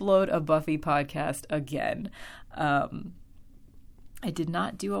to upload a Buffy podcast again. I did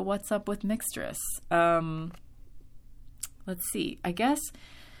not do a What's Up with Mixtress. Let's see.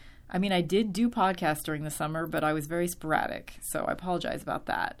 I did do podcasts during the summer, but I was very sporadic, so I apologize about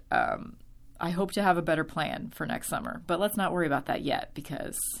that. I hope to have a better plan for next summer, but let's not worry about that yet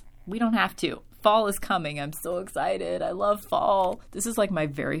because we don't have to. Fall is coming. I'm so excited. I love fall. This is like my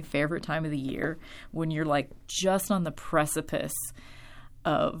very favorite time of the year when you're like just on the precipice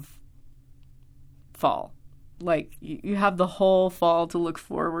of fall. Like you have the whole fall to look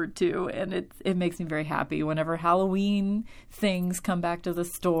forward to, and it makes me very happy whenever Halloween things come back to the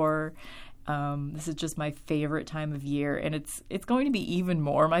store. This is just my favorite time of year, and it's going to be even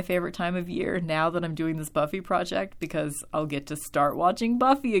more my favorite time of year now that I'm doing this Buffy project because I'll get to start watching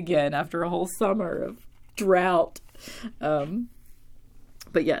Buffy again after a whole summer of drought.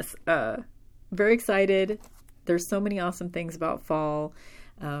 But yes, very excited. There's so many awesome things about fall.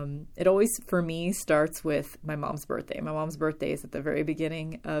 It always, for me, starts with my mom's birthday. My mom's birthday is at the very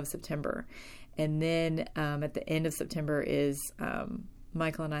beginning of September. And then at the end of September is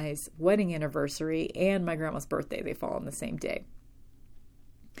Michael and I's wedding anniversary and my grandma's birthday. They fall on the same day.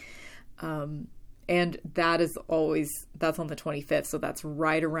 And that's on the 25th. So that's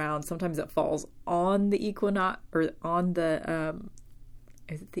right around, sometimes it falls on the equinox, or on the,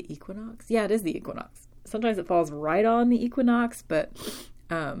 is it the equinox? Yeah, it is the equinox. Sometimes it falls right on the equinox, but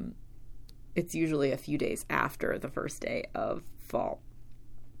it's usually a few days after the first day of fall.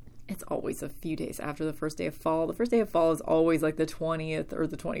 It's always a few days after the first day of fall. The first day of fall is always like the 20th or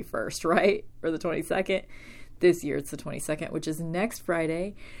the 21st, right? Or the 22nd. This year it's the 22nd, which is next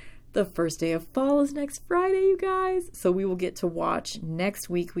Friday. The first day of fall is next Friday, you guys. So we will get to watch, next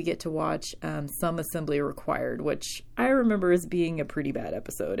week we get to watch Some Assembly Required, which I remember as being a pretty bad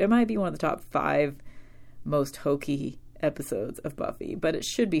episode. It might be one of the top 5 most hokey episodes of Buffy, but it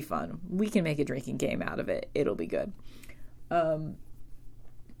should be fun. We can make a drinking game out of it. It'll be good.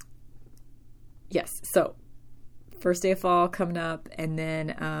 Yes, so first day of fall coming up, and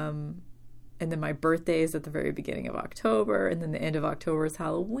then my birthday is at the very beginning of October, and then the end of October is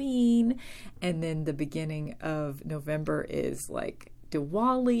Halloween, and then the beginning of November is like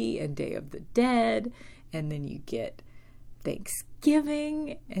Diwali and Day of the Dead, and then you get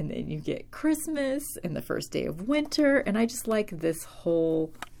Thanksgiving, and then you get Christmas and the first day of winter. And I just like the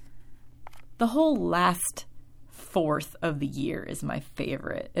whole last fourth of the year is my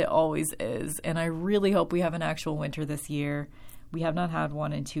favorite. It always is. And I really hope we have an actual winter this year. We have not had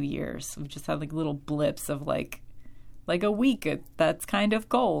one in 2 years. We've just had like little blips of like a week that's kind of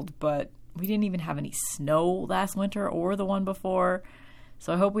cold, but we didn't even have any snow last winter or the one before.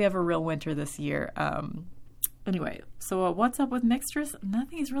 So I hope we have a real winter this year. Anyway, so what's up with Mixtress?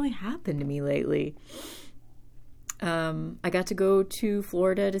 Nothing's really happened to me lately. I got to go to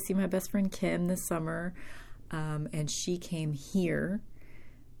Florida to see my best friend Kim this summer, and she came here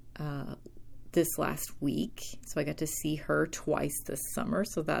this last week, so I got to see her twice this summer,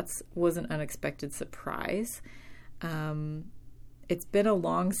 so that was an unexpected surprise. It's been a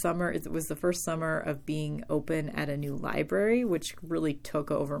long summer. It was the first summer of being open at a new library, which really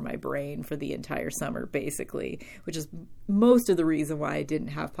took over my brain for the entire summer, basically, which is most of the reason why I didn't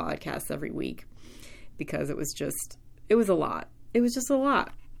have podcasts every week, because it was a lot. It was just a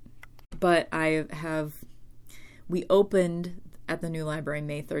lot. But we opened at the new library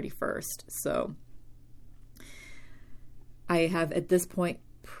May 31st, so I have at this point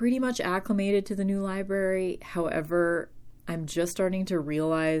pretty much acclimated to the new library. However, I'm just starting to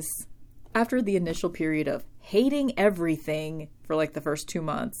realize, after the initial period of hating everything for like the first 2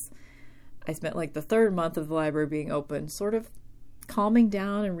 months, I spent like the third month of the library being open sort of calming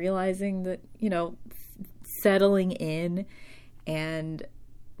down and realizing that, settling in. And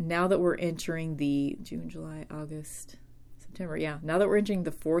now that we're entering the June, July, August, September, now that we're entering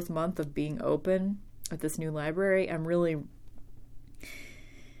the 4th month of being open at this new library, I'm really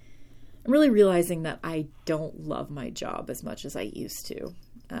realizing that I don't love my job as much as I used to.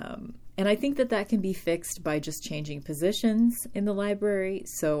 And I think that can be fixed by just changing positions in the library.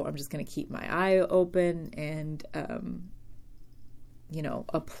 So I'm just going to keep my eye open and,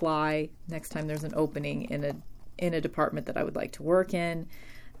 apply next time there's an opening in a department that I would like to work in.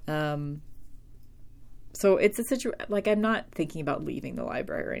 So it's a situation, like, I'm not thinking about leaving the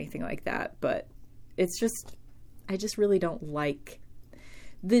library or anything like that, but it's just, I just really don't like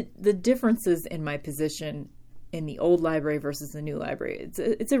the differences in my position in the old library versus the new library.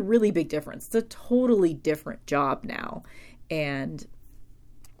 It's a really big difference. It's a totally different job now. And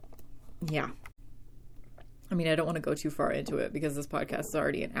yeah, I mean, I don't want to go too far into it because this podcast is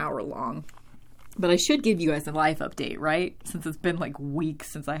already an hour long, but I should give you guys a life update, right? Since it's been like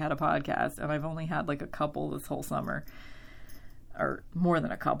weeks since I had a podcast, and I've only had like a couple this whole summer, or more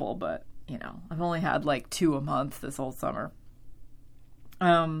than a couple, but I've only had like 2 a month this whole summer.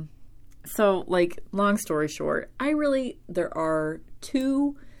 So, like, long story short, there are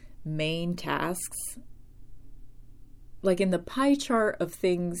 2 main tasks, like in the pie chart of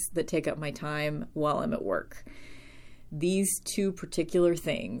things that take up my time while I'm at work. These 2 particular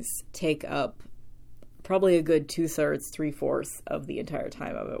things take up probably a good 2/3, 3/4 of the entire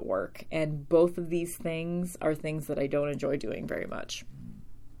time I'm at work. And both of these things are things that I don't enjoy doing very much.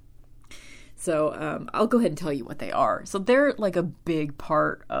 So I'll go ahead and tell you what they are. So they're like a big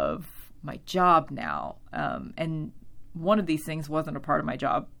part of my job now. And one of these things wasn't a part of my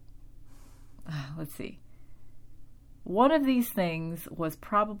job. Let's see. One of these things was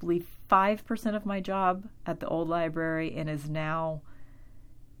probably 5% of my job at the old library and is now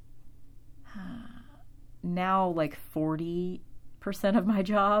like 40% of my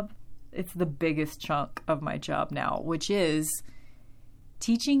job. It's the biggest chunk of my job now, which is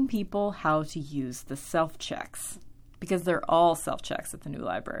teaching people how to use the self-checks, because they're all self-checks at the new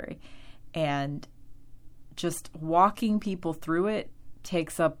library. And just walking people through it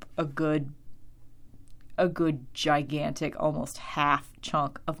takes up a good gigantic, almost half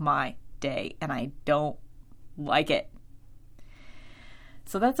chunk of my day, and I don't like it.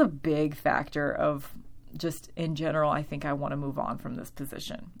 So that's a big factor of just in general, I think I want to move on from this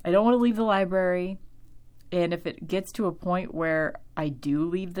position. I don't want to leave the library. And if it gets to a point where I do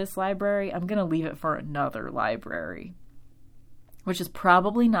leave this library, I'm going to leave it for another library, which is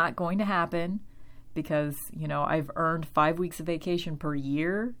probably not going to happen because, I've earned 5 weeks of vacation per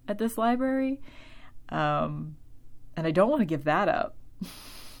year at this library. And I don't want to give that up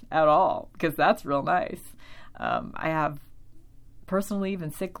at all because that's real nice. I have personal leave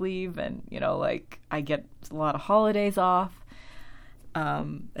and sick leave and, I get a lot of holidays off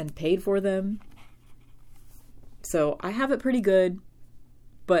and paid for them. So I have it pretty good,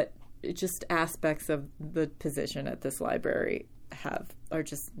 but it just aspects of the position at this library are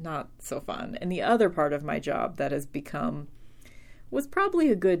just not so fun. And the other part of my job that has was probably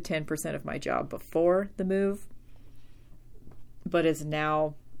a good 10% of my job before the move, but is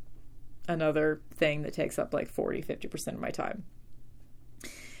now another thing that takes up like 40-50% of my time,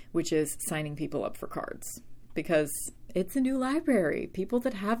 which is signing people up for cards. Because it's a new library. People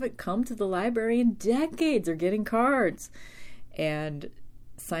that haven't come to the library in decades are getting cards. And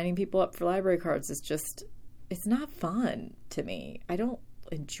signing people up for library cards is just, it's not fun to me. I don't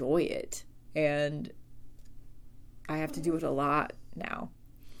enjoy it. And I have to do it a lot now.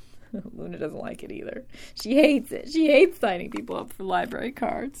 Luna doesn't like it either. She hates it. She hates signing people up for library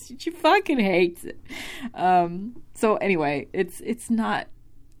cards. She fucking hates it. So anyway, it's not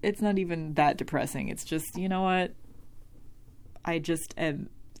even that depressing. It's just, you know what? I just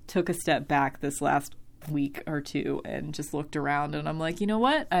took a step back this last week or 2 and just looked around and I'm like, you know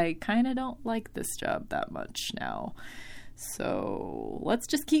what? I kind of don't like this job that much now. So let's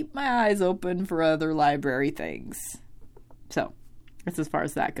just keep my eyes open for other library things. So that's as far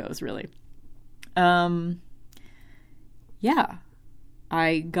as that goes, really. Yeah.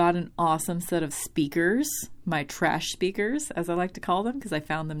 I got an awesome set of speakers, my trash speakers, as I like to call them, because I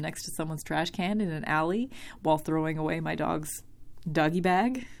found them next to someone's trash can in an alley while throwing away my dog's doggy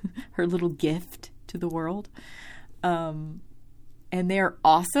bag, her little gift to the world. And they're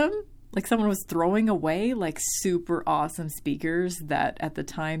awesome. Like, someone was throwing away like super awesome speakers that at the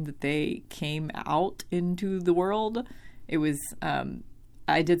time that they came out into the world, it was,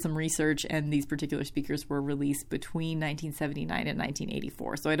 I did some research and these particular speakers were released between 1979 and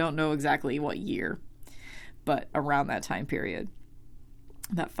 1984. So I don't know exactly what year, but around that time period,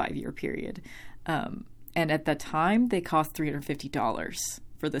 that 5-year period. And at the time they cost $350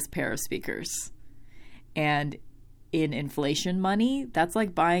 for this pair of speakers. And in inflation money, that's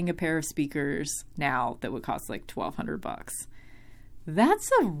like buying a pair of speakers now that would cost like $1,200. That's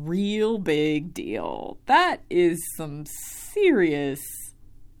a real big deal. That is some serious.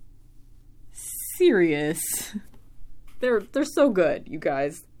 They're so good, you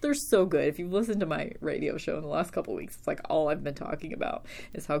guys. They're so good. If you've listened to my radio show in the last couple of weeks, it's like all I've been talking about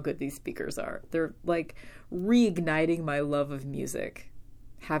is how good these speakers are. They're like reigniting my love of music,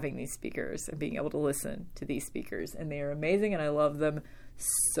 having these speakers and being able to listen to these speakers. And they are amazing, and I love them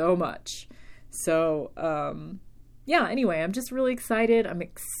so much. So, yeah, anyway, I'm just really excited. I'm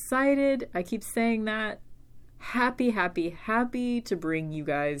excited. I keep saying that. Happy to bring you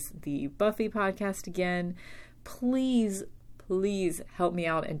guys the Buffy podcast again. Please help me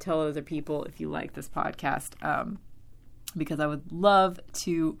out and tell other people if you like this podcast, because I would love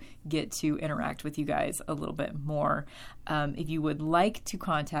to get to interact with you guys a little bit more. If you would like to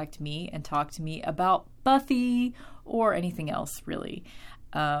contact me and talk to me about Buffy or anything else, really,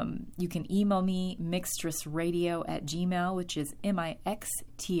 you can email me mixtressradio@gmail.com, which is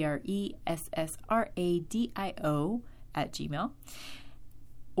mixtressradio@gmail.com.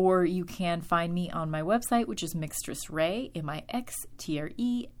 Or you can find me on my website, which is mixtressrae,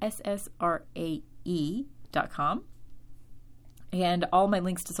 mixtressrae.com. And all my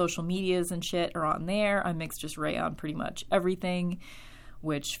links to social medias and shit are on there. I'm mixtressrae on pretty much everything,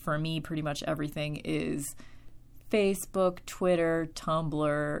 which for me, pretty much everything is Facebook, Twitter,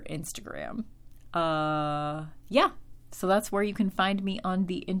 Tumblr, Instagram. Yeah. So that's where you can find me on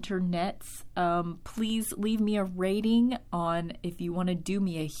the internets. Please leave me a rating on, if you want to do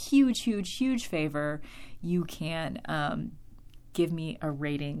me a huge favor, you can give me a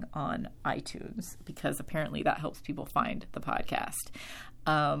rating on iTunes, because apparently that helps people find the podcast.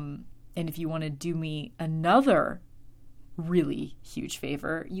 And if you want to do me another really huge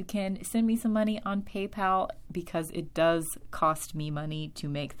favor, you can send me some money on PayPal, because it does cost me money to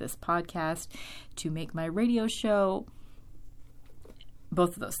make this podcast, to make my radio show.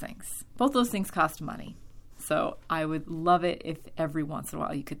 Both of those things cost money. So I would love it if every once in a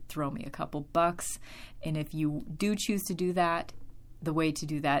while you could throw me a couple bucks. And if you do choose to do that, the way to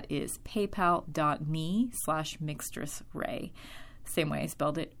do that is paypal.me/mixtressrae. Same way I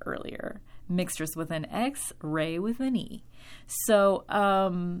spelled it earlier. Mixtress with an X, Ray with an E. So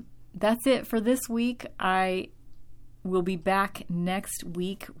that's it for this week. I will be back next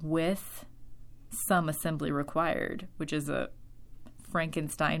week with Some Assembly Required, which is a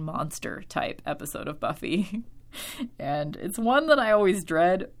Frankenstein monster type episode of Buffy. And it's one that I always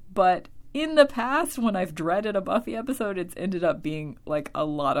dread, but in the past, when I've dreaded a Buffy episode, it's ended up being like a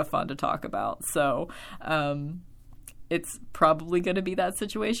lot of fun to talk about. So it's probably going to be that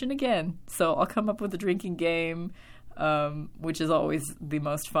situation again. So I'll come up with a drinking game, which is always the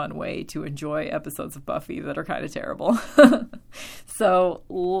most fun way to enjoy episodes of Buffy that are kind of terrible.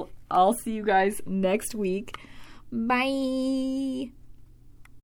 So I'll see you guys next week. Bye.